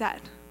that you do that.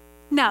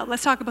 Now,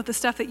 let's talk about the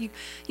stuff that you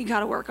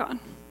got to work on.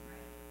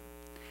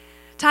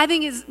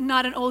 Tithing is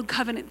not an Old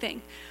Covenant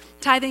thing.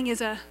 Tithing is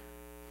a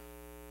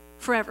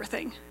forever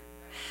thing.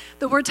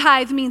 The word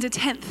tithe means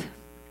 1/10.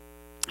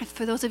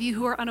 For those of you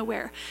who are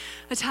unaware,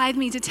 a tithe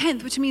means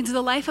 1/10, which means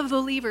the life of the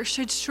believer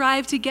should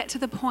strive to get to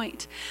the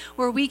point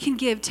where we can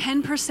give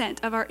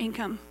 10% of our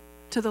income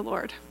to the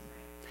Lord.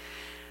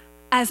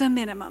 As a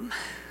minimum.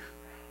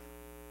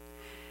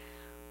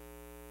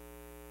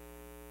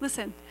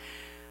 Listen,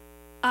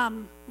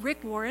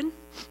 Rick Warren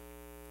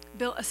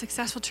built a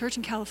successful church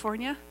in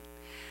California.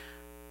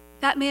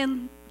 That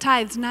man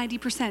tithes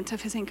 90%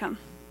 of his income.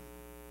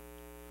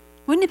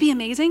 Wouldn't it be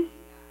amazing?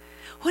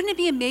 Wouldn't it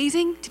be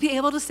amazing to be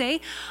able to say,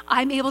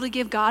 I'm able to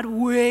give God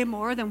way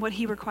more than what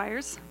he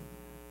requires?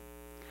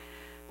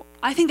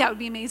 I think that would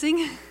be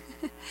amazing.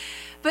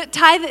 But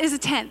tithe is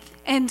 1/10.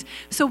 And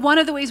so one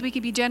of the ways we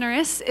can be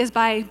generous is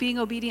by being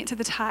obedient to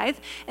the tithe.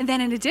 And then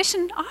in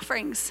addition,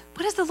 offerings.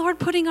 What is the Lord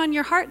putting on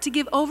your heart to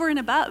give over and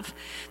above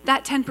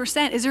that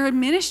 10%? Is there a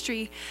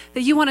ministry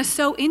that you want to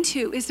sow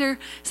into? Is there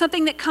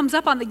something that comes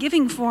up on the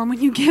giving form when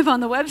you give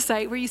on the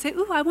website where you say,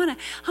 ooh, I want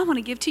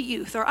to give to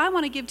youth, or I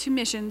want to give to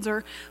missions,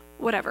 or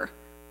whatever?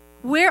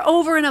 Where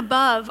over and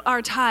above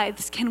our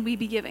tithes can we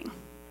be giving?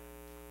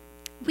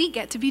 We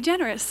get to be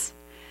generous.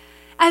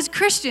 As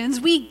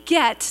Christians, we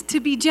get to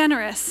be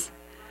generous.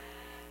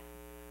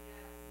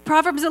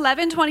 Proverbs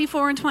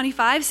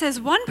 11:24-25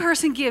 says, one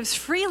person gives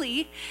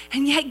freely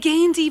and yet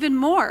gains even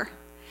more.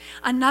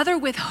 Another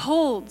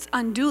withholds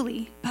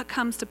unduly but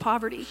comes to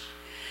poverty.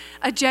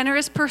 A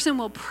generous person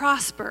will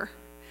prosper.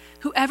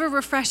 Whoever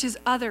refreshes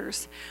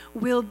others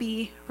will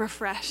be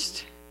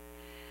refreshed.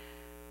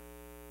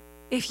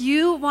 If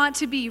you want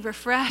to be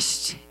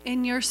refreshed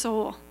in your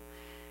soul,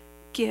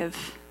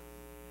 give.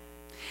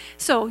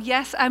 So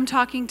yes, I'm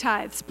talking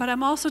tithes, but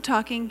I'm also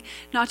talking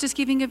not just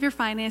giving of your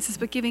finances,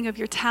 but giving of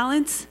your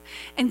talents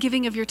and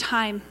giving of your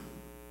time.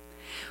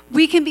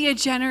 We can be a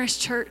generous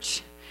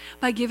church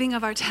by giving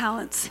of our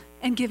talents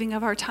and giving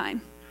of our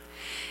time.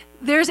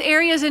 There's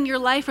areas in your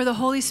life where the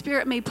Holy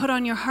Spirit may put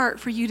on your heart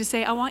for you to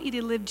say, I want you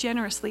to live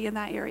generously in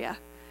that area.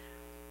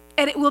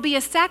 And it will be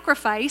a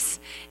sacrifice,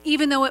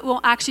 even though it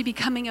won't actually be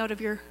coming out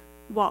of your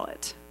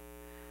wallet.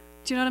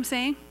 Do you know what I'm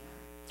saying?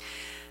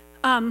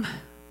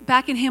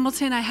 Back in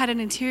Hamilton, I had an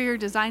interior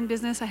design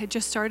business. I had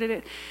just started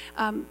it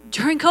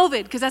during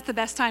COVID, because that's the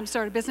best time to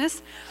start a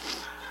business.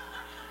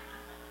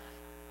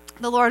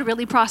 The Lord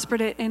really prospered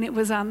it, and it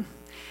was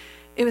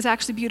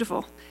actually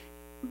beautiful.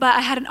 But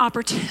I had an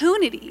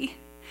opportunity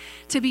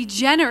to be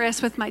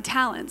generous with my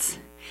talents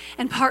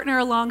and partner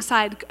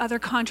alongside other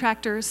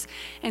contractors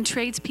and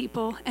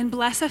tradespeople and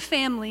bless a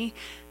family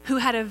who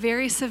had a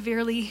very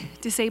severely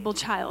disabled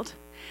child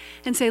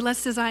and say,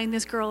 let's design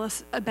this girl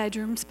a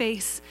bedroom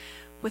space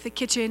with a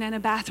kitchen and a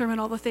bathroom and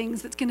all the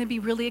things that's going to be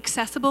really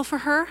accessible for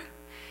her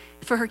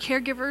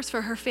caregivers,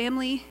 for her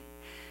family.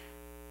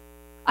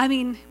 I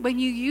mean, when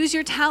you use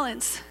your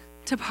talents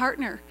to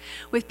partner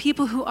with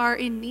people who are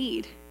in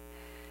need,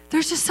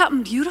 there's just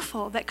something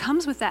beautiful that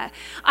comes with that.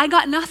 I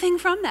got nothing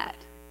from that,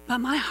 but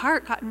my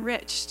heart got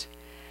enriched.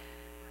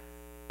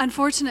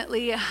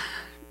 Unfortunately,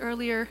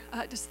 earlier,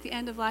 just at the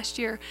end of last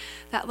year,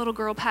 that little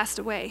girl passed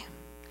away.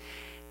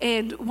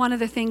 And one of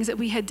the things that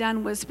we had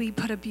done was we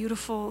put a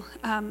beautiful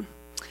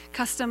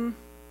custom,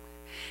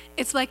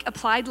 it's like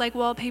applied like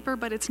wallpaper,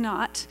 but it's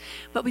not.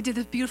 But we did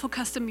this beautiful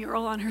custom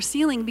mural on her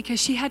ceiling because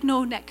she had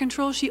no neck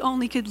control. She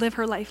only could live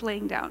her life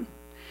laying down.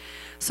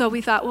 So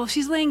we thought, well, if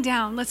she's laying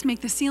down, let's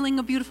make the ceiling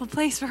a beautiful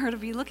place for her to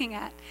be looking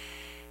at.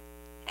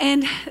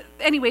 And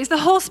anyways, the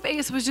whole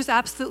space was just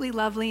absolutely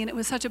lovely, and it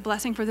was such a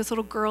blessing for this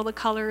little girl. The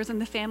colors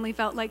and the family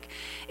felt like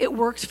it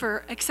worked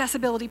for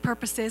accessibility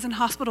purposes and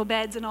hospital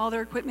beds and all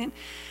their equipment.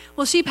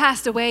 Well, she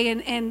passed away,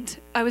 and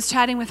I was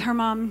chatting with her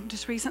mom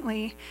just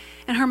recently,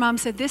 and her mom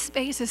said, this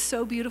space is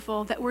so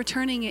beautiful that we're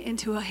turning it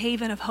into a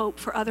haven of hope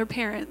for other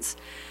parents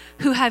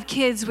who have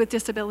kids with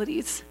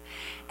disabilities.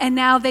 And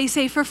now they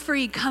say for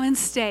free, come and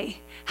stay.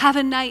 Have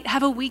a night,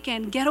 have a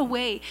weekend, get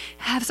away.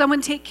 Have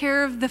someone take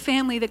care of the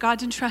family that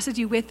God's entrusted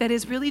you with that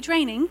is really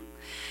draining,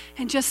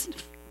 and just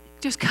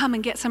come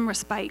and get some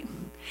respite.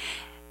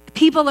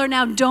 People are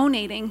now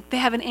donating. They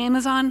have an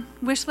Amazon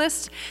wish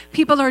list.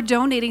 People are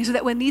donating so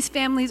that when these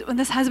families, when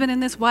this husband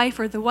and this wife,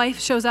 or the wife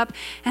shows up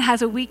and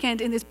has a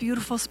weekend in this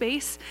beautiful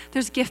space,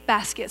 there's gift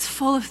baskets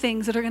full of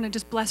things that are going to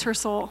just bless her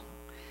soul.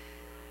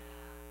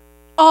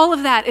 All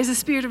of that is a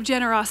spirit of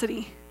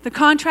generosity. The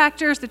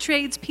contractors, the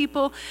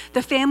tradespeople,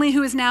 the family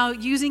who is now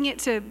using it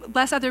to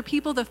bless other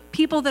people, the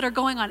people that are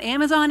going on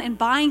Amazon and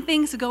buying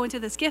things to go into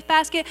this gift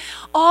basket,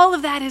 all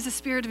of that is a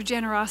spirit of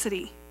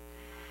generosity.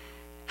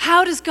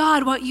 How does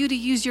God want you to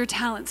use your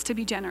talents to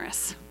be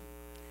generous?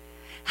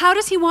 How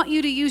does he want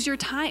you to use your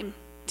time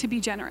to be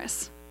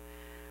generous?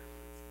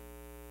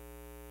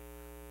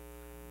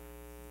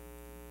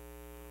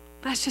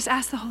 Let's just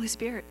ask the Holy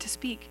Spirit to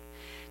speak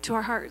to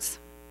our hearts.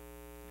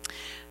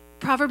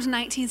 Proverbs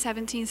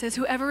 19:17 says,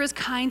 whoever is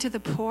kind to the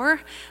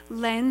poor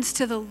lends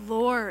to the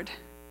Lord,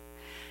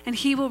 and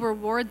he will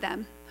reward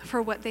them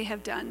for what they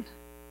have done.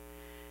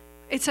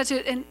 It's such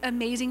an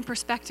amazing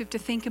perspective to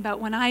think about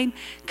when I'm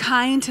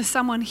kind to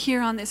someone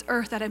here on this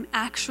earth, that I'm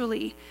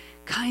actually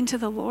kind to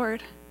the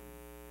Lord.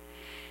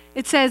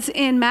 It says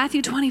in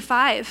Matthew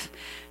 25,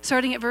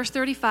 starting at verse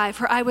 35,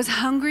 for I was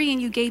hungry and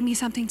you gave me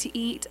something to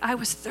eat. I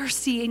was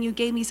thirsty and you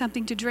gave me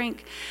something to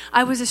drink.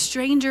 I was a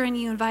stranger and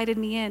you invited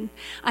me in.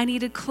 I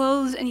needed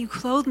clothes and you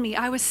clothed me.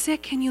 I was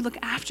sick and you looked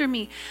after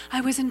me. I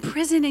was in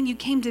prison and you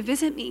came to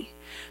visit me.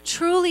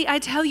 Truly, I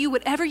tell you,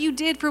 whatever you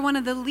did for one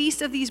of the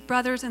least of these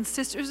brothers and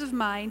sisters of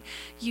mine,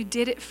 you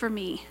did it for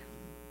me.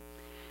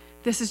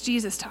 This is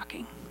Jesus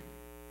talking.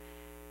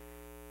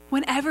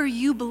 Whenever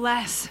you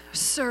bless,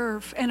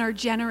 serve, and are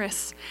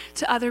generous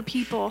to other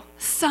people,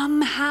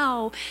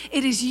 somehow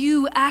it is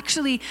you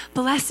actually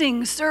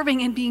blessing,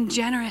 serving, and being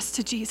generous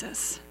to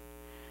Jesus.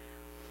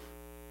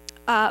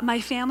 My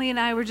family and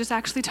I were just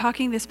actually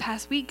talking this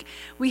past week.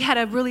 We had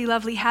a really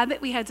lovely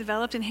habit we had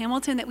developed in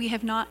Hamilton that we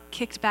have not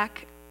kicked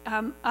back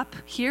up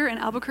here in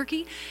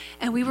Albuquerque,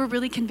 and we were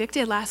really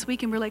convicted last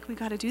week, and we're like, we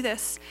got to do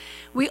this.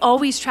 We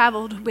always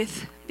traveled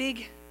with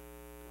big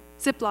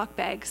Ziploc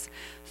bags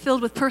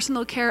filled with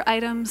personal care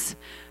items,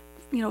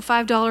 $5,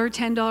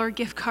 $10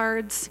 gift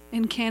cards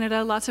in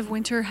Canada, lots of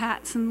winter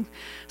hats and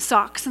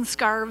socks and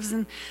scarves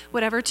and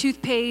whatever,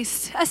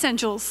 toothpaste,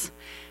 essentials.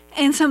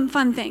 And some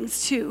fun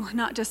things too,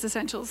 not just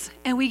essentials.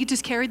 And we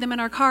just carried them in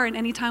our car, and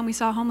anytime we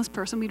saw a homeless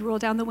person, we'd roll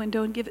down the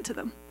window and give it to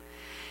them.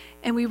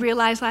 And we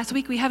realized last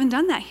week we haven't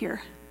done that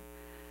here.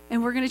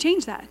 And we're going to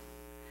change that.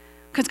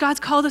 Because God's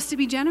called us to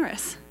be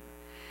generous.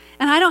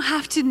 And I don't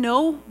have to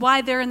know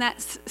why they're in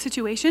that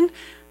situation.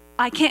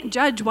 I can't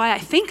judge why I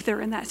think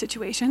they're in that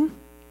situation.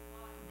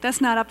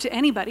 That's not up to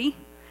anybody.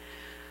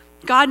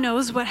 God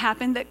knows what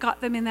happened that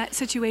got them in that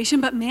situation,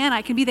 but man,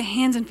 I can be the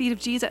hands and feet of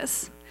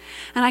Jesus.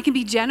 And I can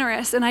be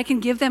generous, and I can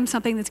give them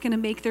something that's going to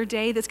make their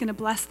day, that's going to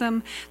bless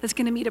them, that's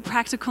going to meet a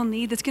practical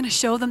need, that's going to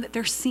show them that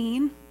they're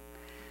seen,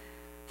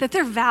 that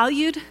they're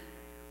valued.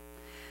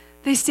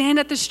 They stand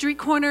at the street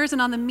corners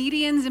and on the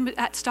medians and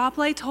at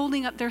stoplights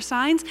holding up their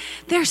signs.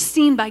 They're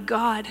seen by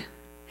God.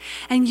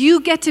 And you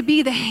get to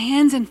be the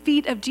hands and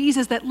feet of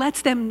Jesus that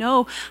lets them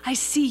know, I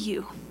see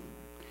you.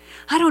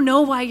 I don't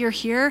know why you're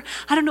here.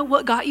 I don't know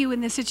what got you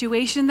in this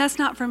situation. That's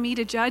not for me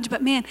to judge,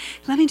 but man,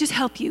 let me just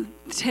help you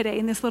today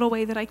in this little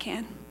way that I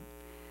can.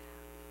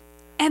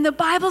 And the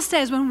Bible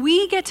says when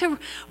we get to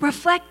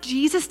reflect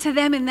Jesus to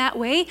them in that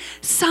way,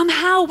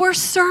 somehow we're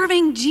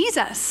serving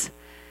Jesus.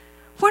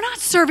 We're not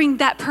serving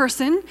that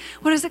person.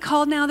 What is it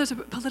called now? There's a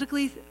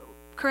politically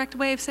correct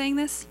way of saying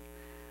this.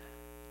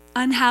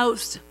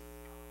 Unhoused.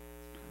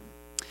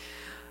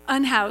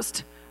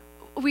 Unhoused.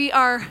 We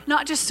are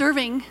not just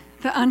serving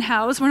the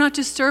unhoused. We're not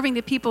just serving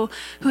the people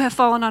who have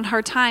fallen on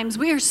hard times.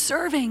 We are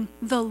serving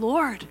the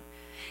Lord.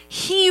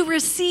 He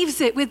receives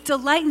it with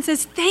delight and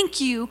says, thank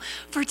you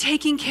for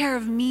taking care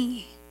of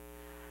me.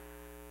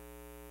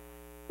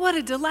 What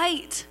a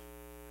delight.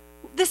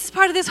 This is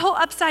part of this whole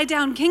upside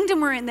down kingdom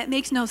we're in that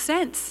makes no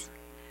sense.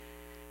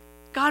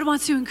 God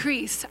wants to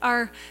increase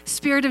our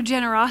spirit of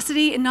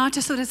generosity, and not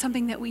just so that it's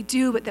something that we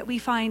do, but that we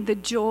find the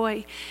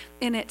joy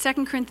in it.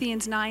 2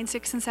 Corinthians 9,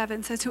 6 and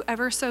 7 says,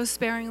 whoever sows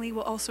sparingly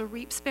will also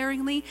reap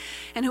sparingly,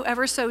 and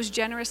whoever sows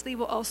generously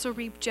will also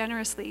reap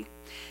generously.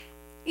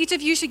 Each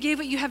of you should give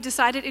what you have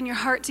decided in your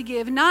heart to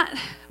give, not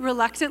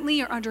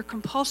reluctantly or under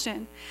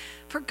compulsion,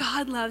 for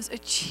God loves a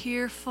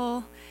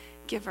cheerful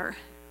giver.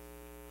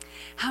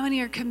 How many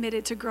are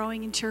committed to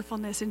growing in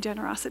cheerfulness and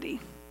generosity?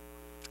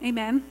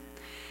 Amen.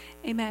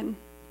 Amen.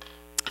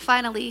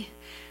 Finally,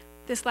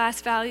 this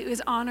last value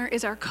is honor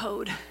is our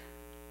code.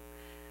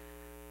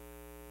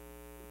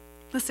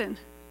 Listen,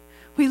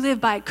 we live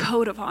by a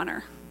code of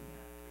honor.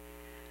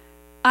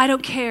 I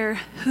don't care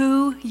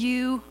who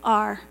you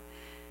are,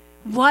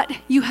 what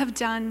you have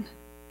done.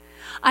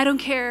 I don't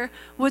care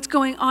what's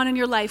going on in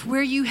your life,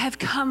 where you have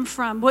come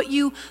from, what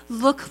you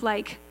look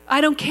like. I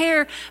don't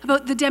care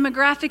about the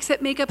demographics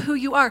that make up who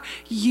you are.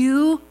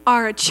 You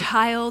are a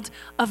child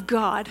of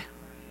God.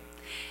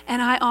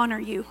 And I honor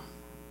you,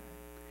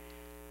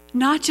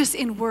 not just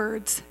in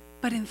words,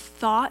 but in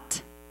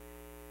thought,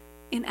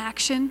 in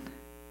action.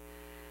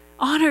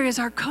 Honor is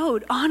our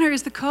code. Honor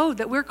is the code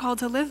that we're called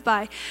to live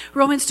by.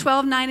 Romans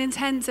 12, 9 and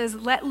 10 says,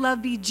 let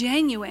love be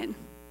genuine.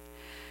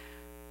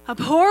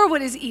 Abhor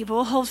what is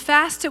evil, hold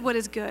fast to what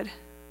is good.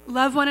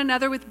 Love one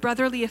another with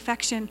brotherly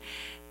affection.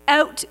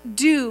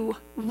 Outdo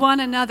one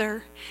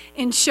another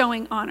in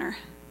showing honor.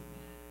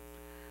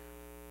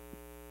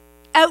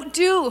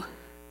 Outdo.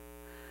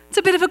 It's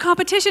a bit of a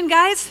competition,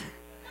 guys.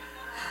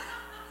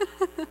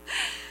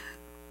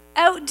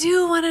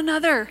 Outdo one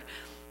another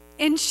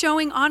in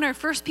showing honor.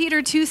 1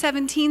 Peter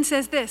 2:17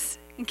 says this,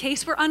 in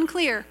case we're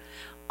unclear,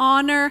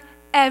 honor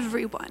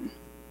everyone.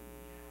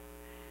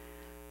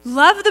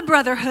 Love the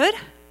brotherhood,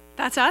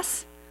 that's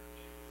us.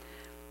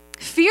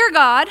 Fear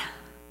God.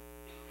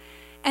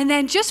 And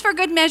then just for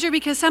good measure,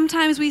 because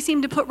sometimes we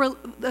seem to put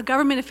the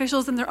government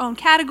officials in their own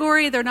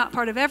category, they're not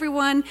part of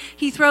everyone,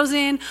 he throws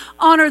in,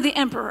 honor the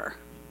emperor.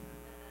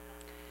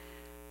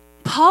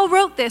 Paul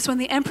wrote this when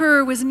the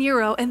emperor was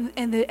Nero, and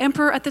the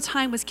emperor at the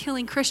time was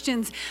killing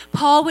Christians.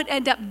 Paul would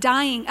end up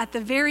dying at the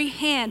very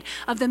hand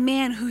of the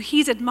man who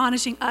he's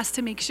admonishing us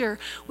to make sure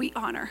we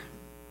honor.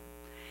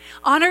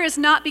 Honor is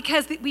not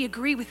because we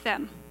agree with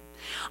them.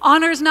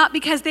 Honor is not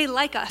because they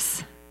like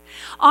us.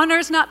 Honor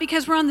is not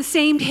because we're on the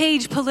same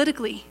page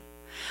politically.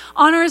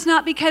 Honor is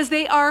not because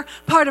they are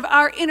part of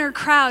our inner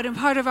crowd and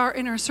part of our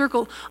inner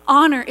circle.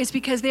 Honor is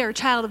because they are a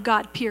child of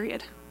God,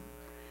 period.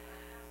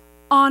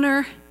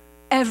 Honor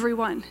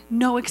everyone,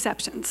 no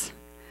exceptions.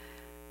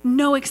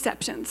 No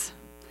exceptions.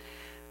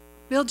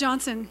 Bill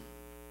Johnson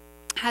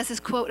has this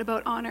quote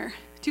about honor.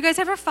 Do you guys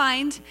ever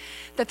find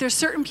that there's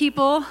certain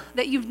people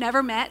that you've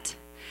never met,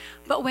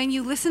 but when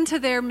you listen to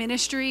their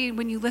ministry,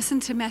 when you listen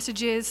to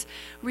messages,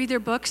 read their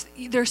books,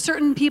 there's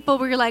certain people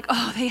where you're like,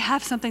 oh, they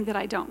have something that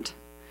I don't.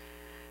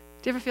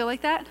 Do you ever feel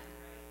like that?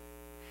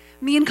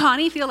 Me and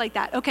Connie feel like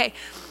that. Okay.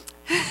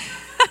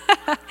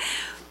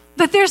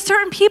 But there's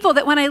certain people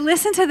that when I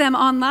listen to them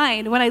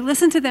online, when I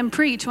listen to them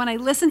preach, when I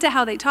listen to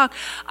how they talk,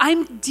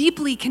 I'm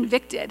deeply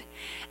convicted.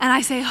 And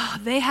I say, oh,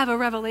 they have a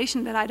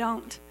revelation that I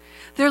don't.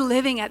 They're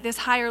living at this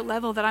higher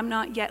level that I'm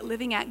not yet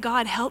living at.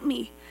 God, help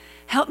me.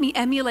 Help me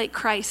emulate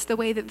Christ the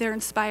way that they're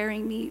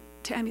inspiring me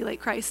to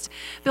emulate Christ.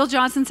 Bill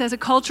Johnson says a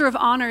culture of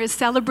honor is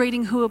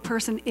celebrating who a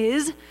person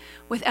is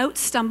without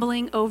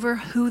stumbling over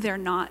who they're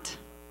not.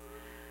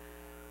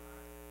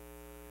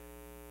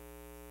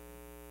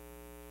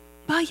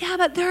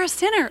 But they're a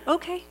sinner.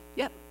 Okay,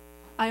 yep,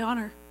 I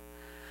honor.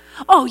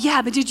 Oh,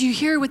 yeah, but did you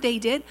hear what they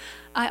did?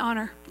 I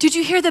honor. Did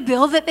you hear the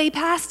bill that they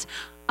passed?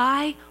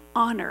 I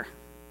honor.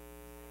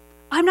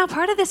 I'm not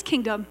part of this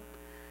kingdom.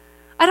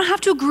 I don't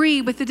have to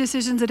agree with the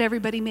decisions that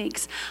everybody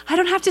makes. I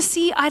don't have to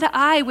see eye to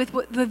eye with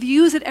the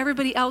views that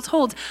everybody else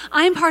holds.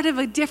 I'm part of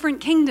a different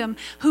kingdom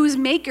whose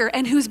maker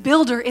and whose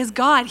builder is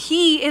God.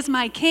 He is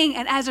my king,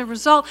 and as a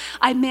result,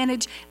 I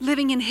manage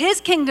living in his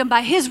kingdom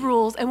by his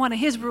rules, and one of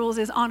his rules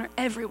is honor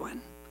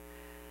everyone.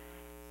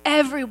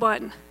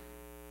 Everyone.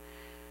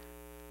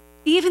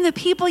 Even the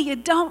people you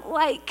don't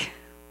like.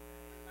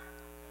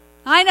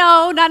 I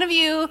know none of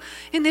you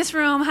in this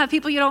room have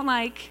people you don't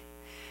like.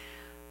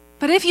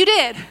 But if you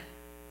did,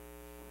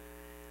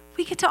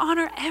 we get to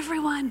honor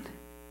everyone.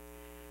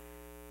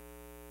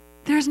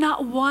 There's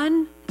not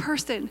one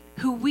person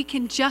who we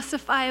can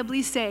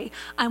justifiably say,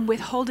 I'm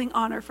withholding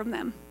honor from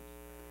them.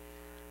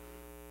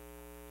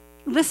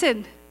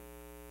 Listen,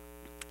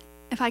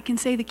 if I can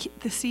say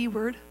the C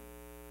word,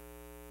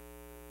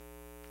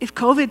 if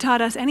COVID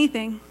taught us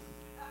anything,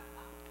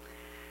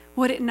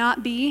 would it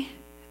not be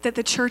that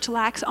the church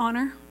lacks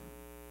honor?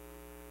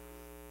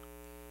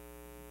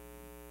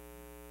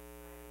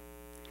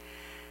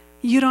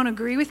 You don't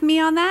agree with me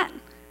on that?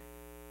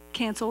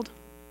 Canceled.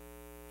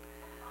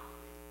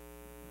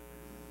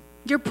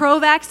 You're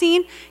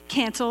pro-vaccine?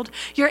 Canceled.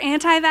 You're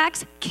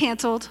anti-vax?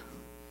 Canceled.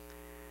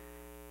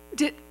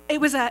 It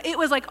was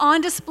like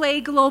on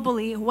display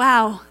globally.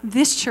 Wow,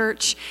 this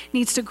church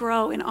needs to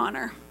grow in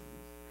honor.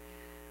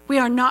 We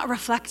are not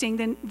reflecting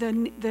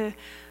the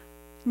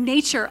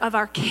nature of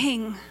our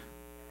King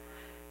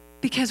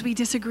because we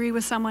disagree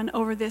with someone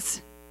over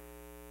this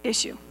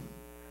issue.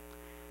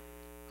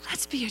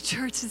 Let's be a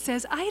church that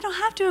says, I don't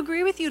have to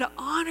agree with you to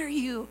honor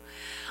you.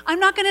 I'm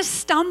not going to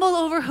stumble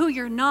over who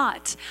you're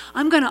not.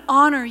 I'm going to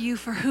honor you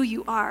for who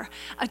you are,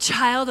 a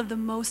child of the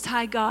Most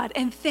High God.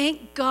 And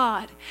thank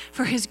God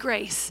for his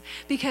grace,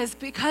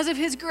 because of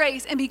his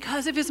grace and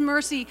because of his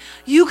mercy,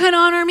 you can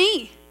honor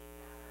me.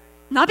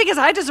 Not because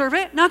I deserve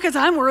it, not because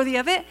I'm worthy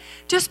of it,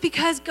 just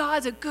because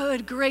God's a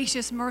good,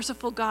 gracious,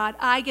 merciful God.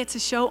 I get to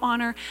show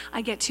honor.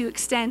 I get to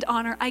extend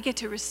honor. I get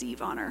to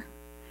receive honor.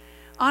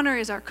 Honor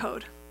is our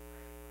code.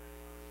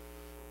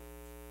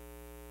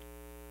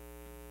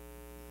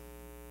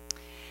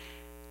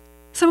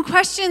 Some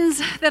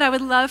questions that I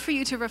would love for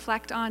you to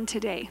reflect on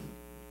today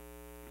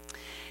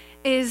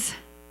is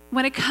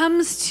when it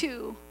comes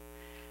to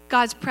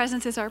God's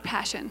presence is our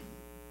passion.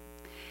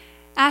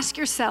 Ask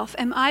yourself,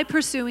 am I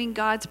pursuing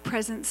God's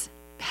presence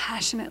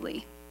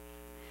passionately?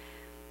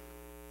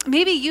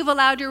 Maybe you've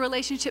allowed your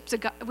relationship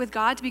with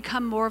God to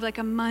become more of like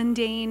a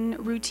mundane,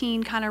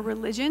 routine kind of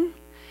religion,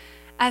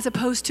 as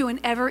opposed to an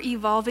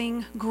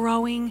ever-evolving,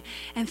 growing,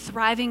 and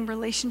thriving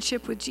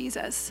relationship with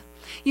Jesus.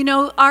 You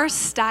know, our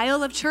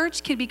style of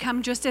church can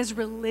become just as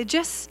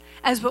religious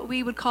as what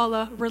we would call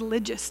a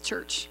religious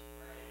church.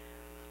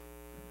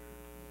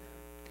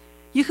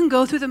 You can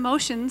go through the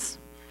motions,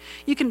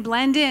 you can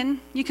blend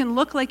in, you can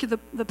look like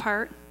the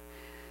part,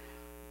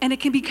 and it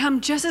can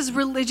become just as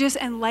religious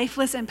and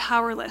lifeless and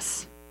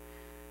powerless.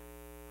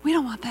 We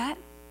don't want that.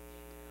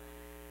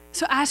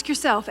 So ask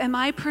yourself, am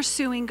I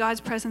pursuing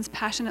God's presence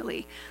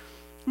passionately?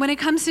 When it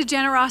comes to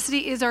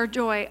generosity is our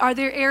joy, are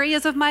there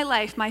areas of my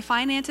life, my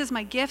finances,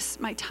 my gifts,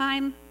 my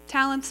time,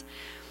 talents,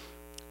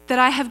 that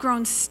I have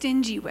grown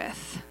stingy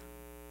with?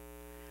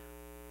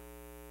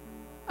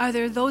 Are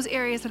there those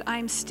areas that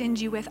I'm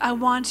stingy with? I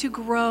want to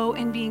grow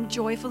in being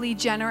joyfully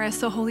generous,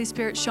 so Holy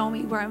Spirit, show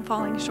me where I'm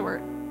falling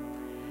short.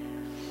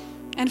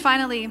 And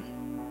finally,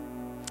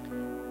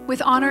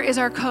 with honor is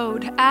our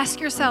code. Ask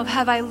yourself,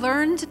 have I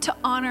learned to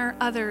honor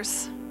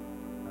others?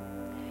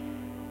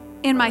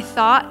 In my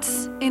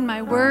thoughts, in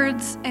my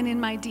words, and in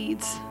my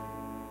deeds.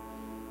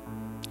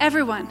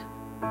 Everyone.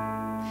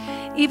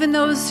 Even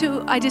those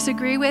who I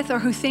disagree with or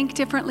who think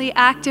differently,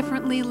 act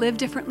differently, live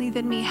differently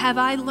than me. Have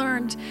I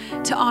learned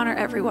to honor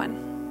everyone?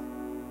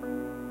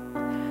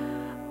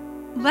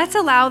 Let's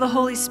allow the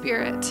Holy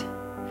Spirit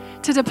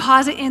to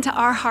deposit into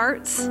our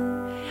hearts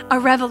a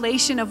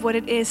revelation of what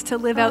it is to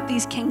live out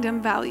these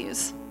kingdom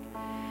values.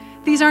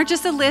 These aren't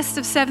just a list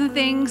of 7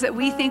 things that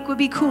we think would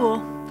be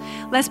cool.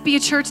 Let's be a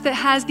church that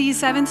has these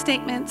 7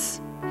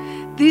 statements.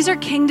 These are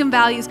kingdom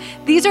values.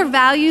 These are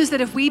values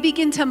that if we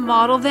begin to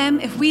model them,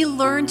 if we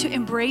learn to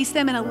embrace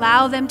them and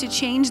allow them to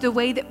change the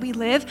way that we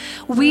live,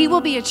 we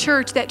will be a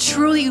church that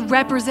truly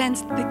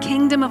represents the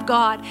kingdom of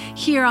God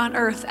here on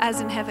earth as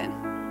in heaven.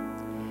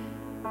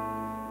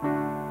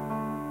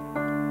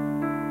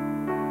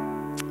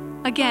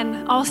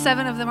 Again, all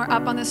 7 of them are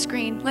up on the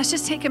screen. Let's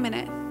just take a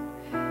minute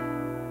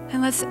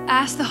and let's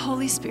ask the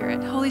Holy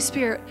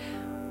Spirit,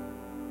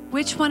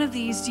 which one of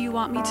these do you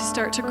want me to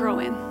start to grow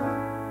in?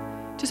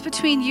 Just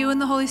between you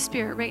and the Holy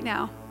Spirit right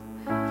now.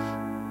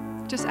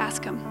 Just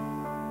ask him.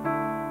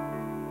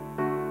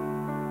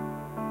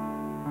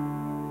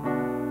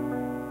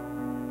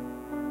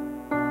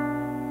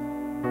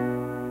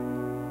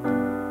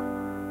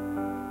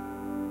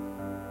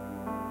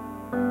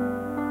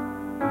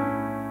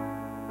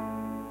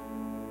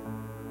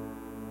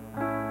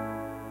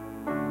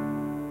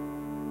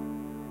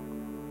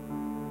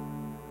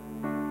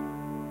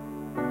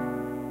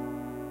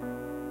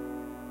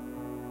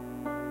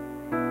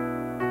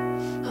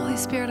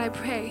 Spirit, I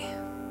pray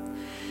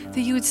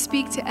that you would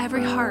speak to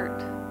every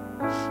heart.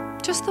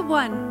 Just the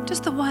one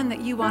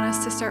that you want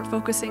us to start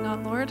focusing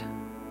on, Lord.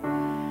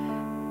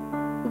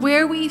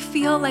 Where we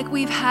feel like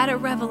we've had a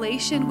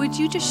revelation, would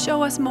you just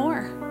show us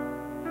more?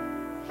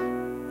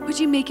 Would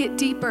you make it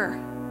deeper?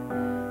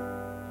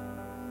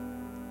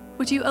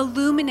 Would you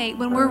illuminate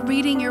when we're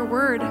reading your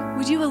word?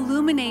 Would you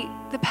illuminate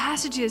the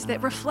passages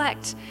that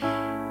reflect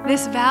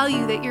this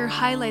value that you're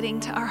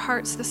highlighting to our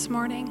hearts this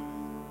morning?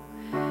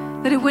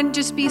 That it wouldn't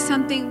just be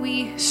something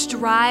we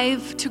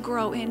strive to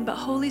grow in, but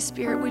Holy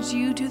Spirit, would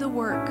you do the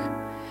work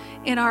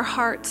in our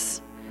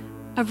hearts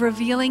of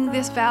revealing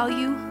this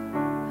value,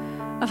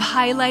 of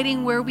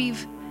highlighting where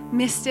we've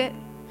missed it,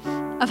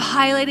 of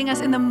highlighting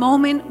us in the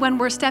moment when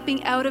we're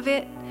stepping out of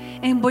it,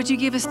 and would you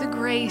give us the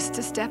grace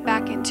to step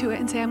back into it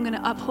and say, I'm going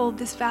to uphold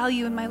this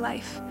value in my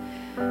life.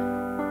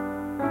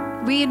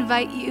 We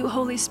invite you,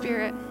 Holy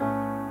Spirit,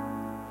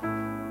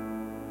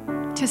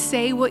 to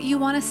say what you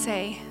want to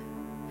say,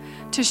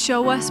 to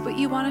show us what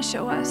you want to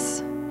show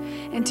us,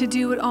 and to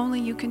do what only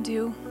you can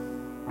do.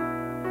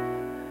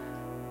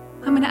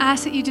 I'm going to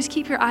ask that you just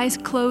keep your eyes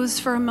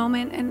closed for a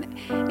moment.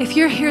 And if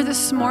you're here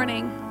this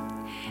morning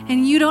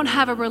and you don't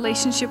have a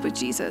relationship with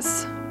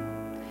Jesus,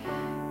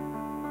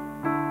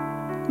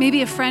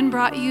 maybe a friend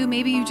brought you,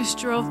 maybe you just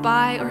drove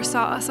by or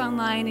saw us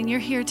online and you're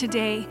here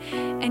today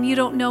and you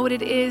don't know what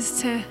it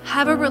is to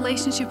have a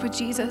relationship with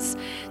Jesus,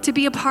 to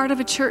be a part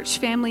of a church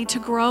family, to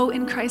grow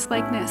in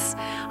Christ-likeness.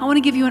 I want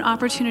to give you an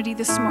opportunity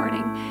this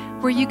morning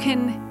where you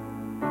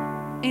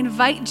can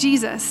invite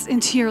Jesus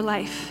into your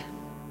life,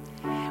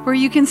 where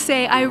you can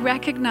say, I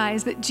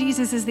recognize that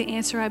Jesus is the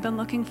answer I've been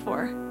looking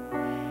for.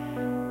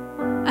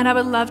 And I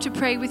would love to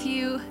pray with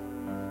you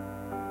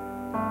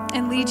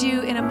and lead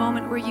you in a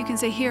moment where you can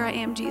say, here I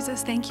am,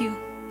 Jesus. Thank you.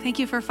 Thank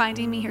you for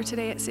finding me here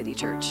today at City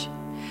Church.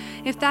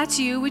 If that's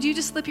you, would you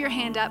just slip your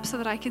hand up so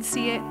that I can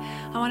see it?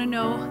 I want to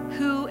know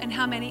who and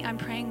how many I'm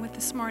praying with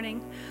this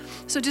morning.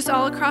 So just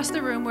all across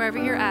the room, wherever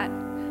you're at,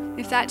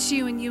 if that's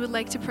you and you would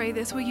like to pray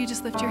this, will you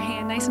just lift your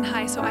hand nice and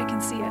high so I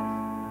can see it?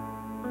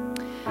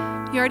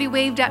 You already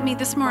waved at me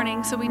this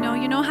morning, so we know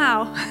you know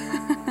how.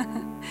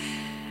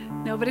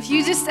 No, but if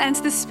you just sense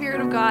the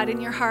Spirit of God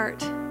in your heart,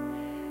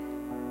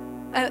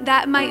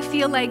 that might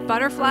feel like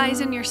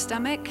butterflies in your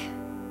stomach.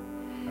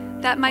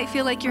 That might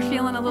feel like you're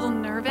feeling a little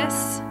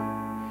nervous.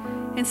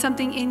 And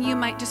something in you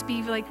might just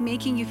be like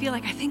making you feel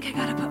like, I think I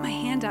gotta put my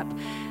hand up.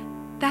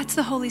 That's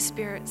the Holy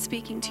Spirit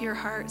speaking to your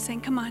heart,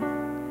 saying, come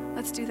on,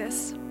 let's do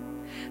this.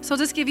 So I'll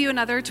just give you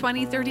another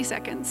 20, 30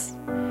 seconds.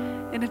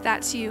 And if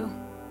that's you,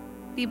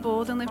 be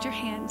bold and lift your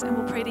hands, and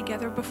we'll pray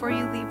together before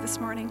you leave this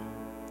morning.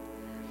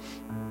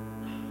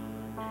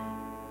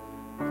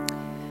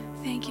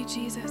 Thank you,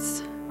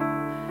 Jesus.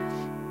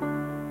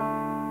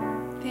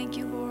 Thank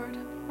you, Lord.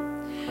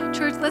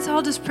 Church, let's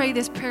all just pray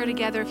this prayer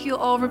together. If you'll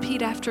all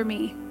repeat after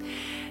me.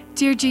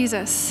 Dear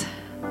Jesus,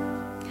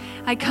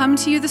 I come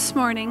to you this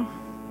morning,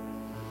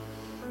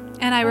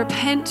 and I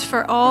repent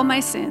for all my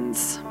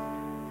sins.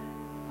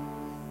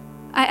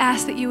 I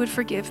ask that you would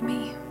forgive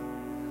me.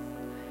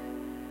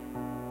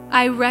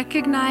 I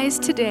recognize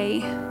today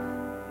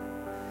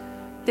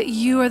that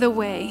you are the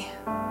way,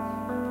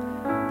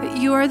 that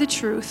you are the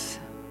truth,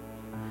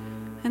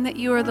 and that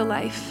you are the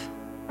life.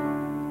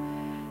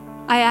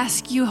 I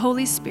ask you,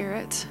 Holy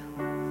Spirit,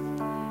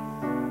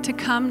 to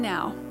come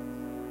now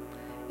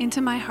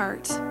into my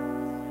heart.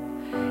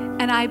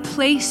 And I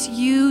place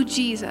you,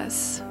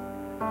 Jesus,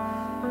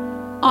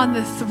 on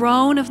the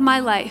throne of my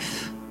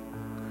life.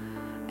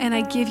 And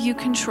I give you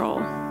control.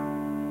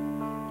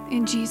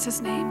 In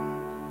Jesus' name.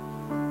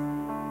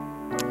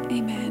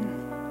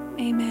 Amen.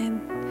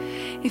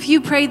 Amen. If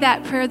you prayed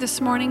that prayer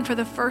this morning for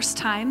the first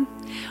time,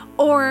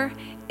 or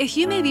if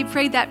you maybe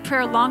prayed that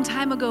prayer a long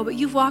time ago, but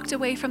you've walked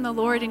away from the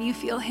Lord and you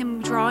feel him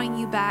drawing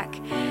you back,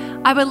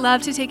 I would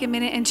love to take a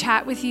minute and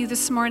chat with you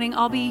this morning.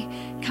 I'll be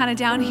kind of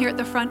down here at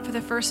the front for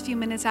the first few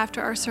minutes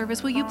after our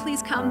service. Will you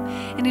please come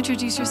and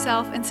introduce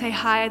yourself and say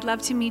hi? I'd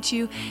love to meet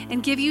you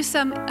and give you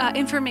some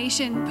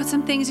information, put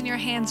some things in your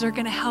hands that are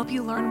going to help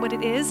you learn what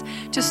it is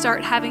to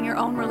start having your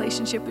own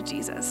relationship with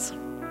Jesus.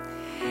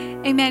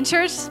 Amen.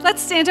 Church,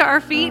 let's stand to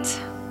our feet.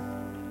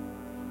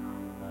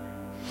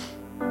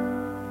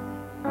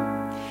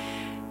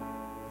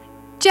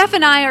 Jeff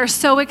and I are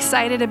so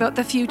excited about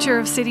the future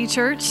of City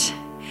Church,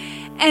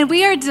 and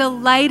we are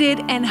delighted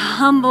and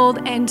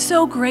humbled and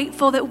so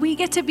grateful that we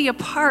get to be a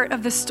part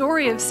of the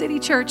story of City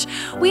Church.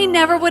 We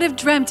never would have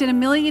dreamt in a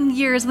million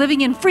years,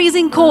 living in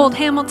freezing cold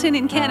Hamilton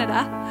in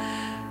Canada,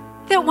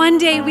 that one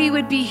day we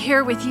would be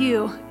here with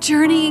you,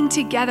 journeying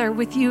together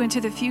with you into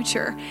the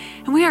future.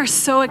 And we are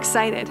so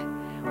excited.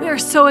 We are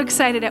so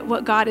excited at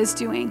what God is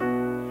doing.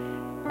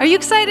 Are you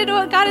excited at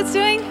what God is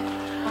doing?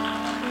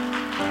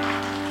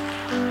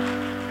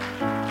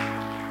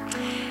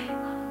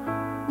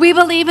 We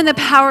believe in the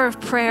power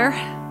of prayer.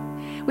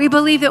 We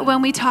believe that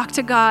when we talk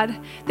to God,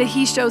 that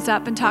he shows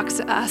up and talks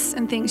to us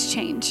and things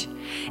change.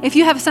 If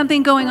you have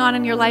something going on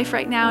in your life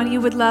right now and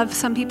you would love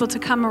some people to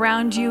come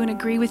around you and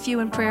agree with you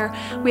in prayer,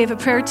 we have a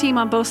prayer team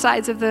on both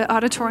sides of the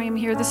auditorium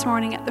here this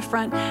morning at the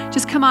front.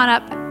 Just come on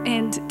up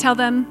and tell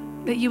them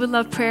that you would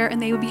love prayer, and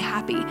they would be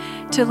happy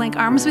to link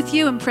arms with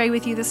you and pray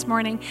with you this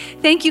morning.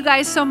 Thank you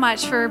guys so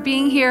much for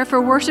being here, for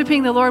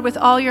worshiping the Lord with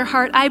all your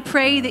heart. I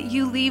pray that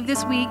you leave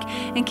this week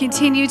and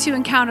continue to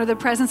encounter the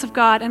presence of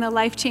God in a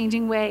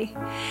life-changing way.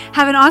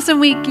 Have an awesome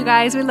week, you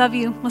guys. We love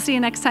you. We'll see you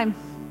next time.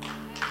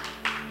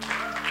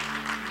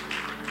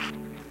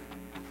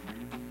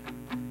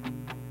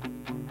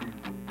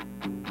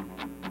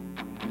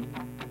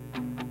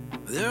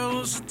 There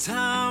was a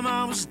time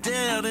I was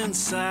dead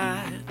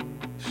inside.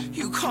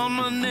 You called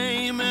my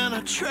name and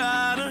I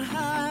tried to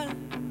hide.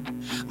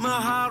 My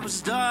heart was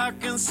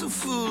dark and so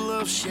full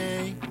of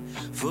shame,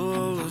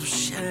 full of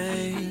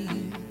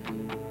shame.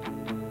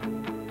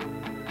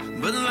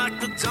 But like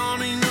the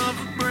dawning of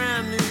a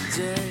brand new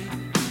day,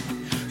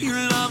 your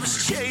love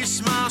has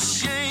chased my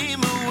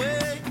shame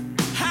away.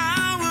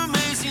 How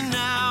amazing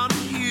now to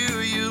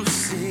hear you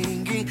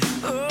singing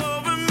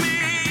over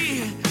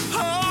me,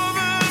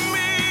 over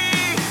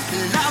me.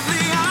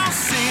 Loudly I'll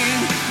sing,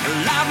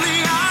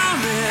 loudly I'll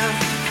live,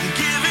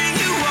 giving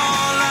you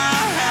all I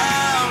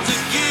have to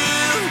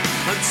give,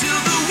 until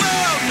the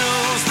world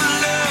knows the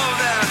love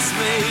that's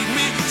made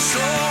me so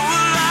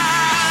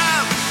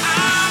alive.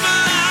 I'm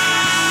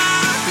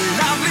alive.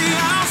 Loudly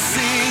I'll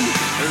sing,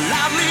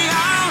 loudly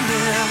I'll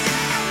live,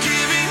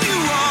 giving you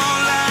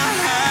all I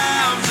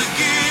have to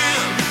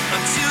give,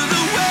 until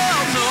the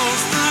world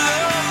knows the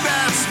love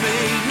that's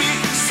made me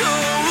so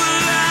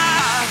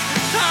alive.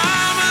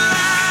 I'm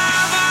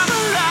alive,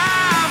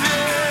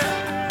 yeah.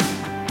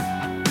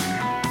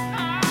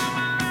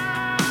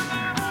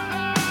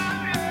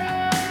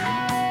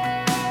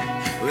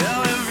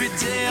 Well, every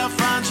day I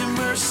find your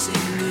mercy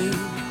new,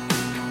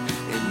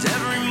 and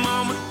every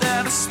moment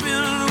that I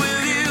spend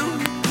with you,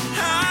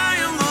 I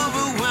am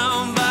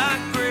overwhelmed by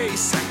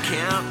grace. I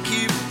can't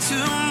keep it to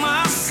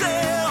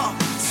myself,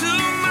 to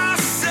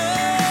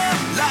myself.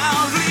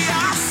 Loudly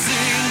I'll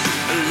sing,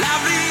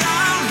 loudly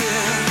I'll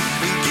live,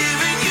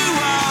 giving you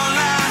all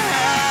I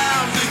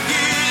have to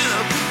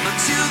give,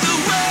 until the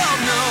world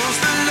knows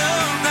the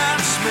love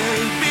that's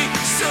made me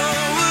so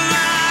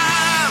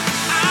alive.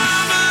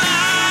 I'm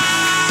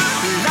alive.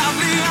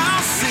 Loudly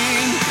I'll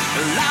sing,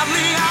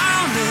 loudly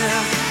I'll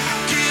live,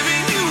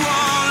 giving you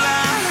all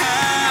I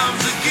have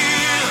to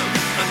give,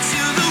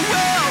 until the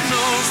world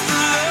knows the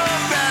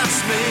love that's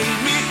made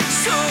me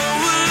so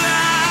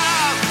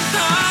alive.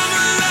 I'm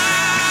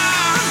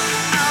alive.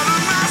 Out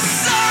of my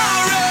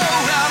sorrow,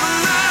 out of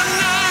my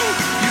night,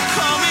 you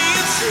call me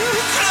into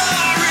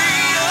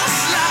glorious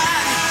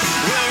light,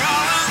 where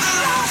all of the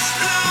lost,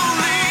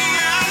 lonely,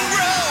 and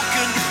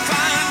broken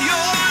find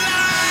your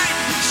light,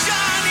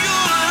 shine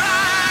your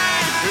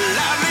light.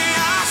 Loudly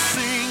I'll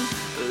sing,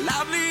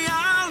 loudly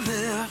I'll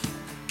live,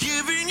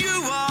 giving you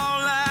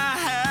all I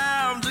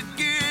have to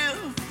give,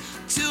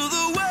 till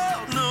the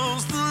world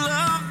knows the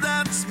love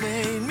that's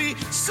made me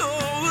so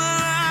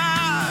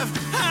alive.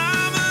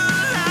 I'm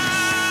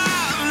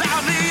alive.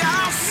 Loudly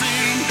I'll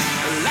sing,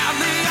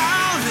 loudly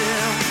I'll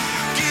live,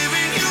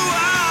 giving you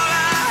all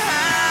I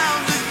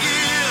have to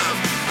give,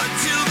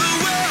 until the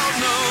world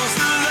knows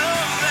the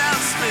love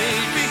that's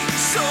made me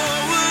so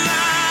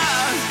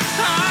alive.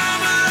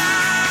 I'm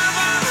alive,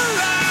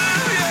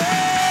 yeah.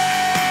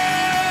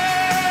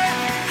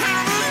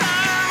 I'm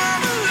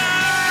alive,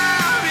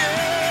 yeah.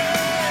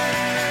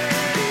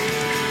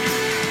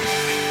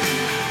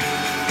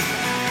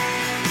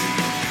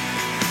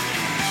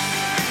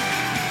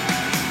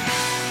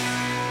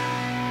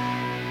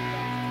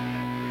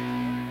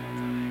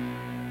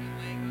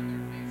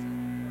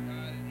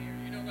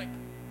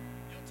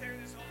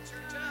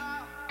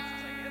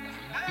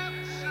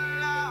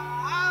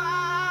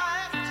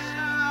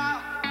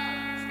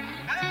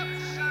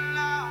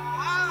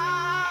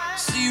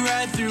 See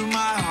right through my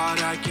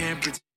heart, I can't pretend.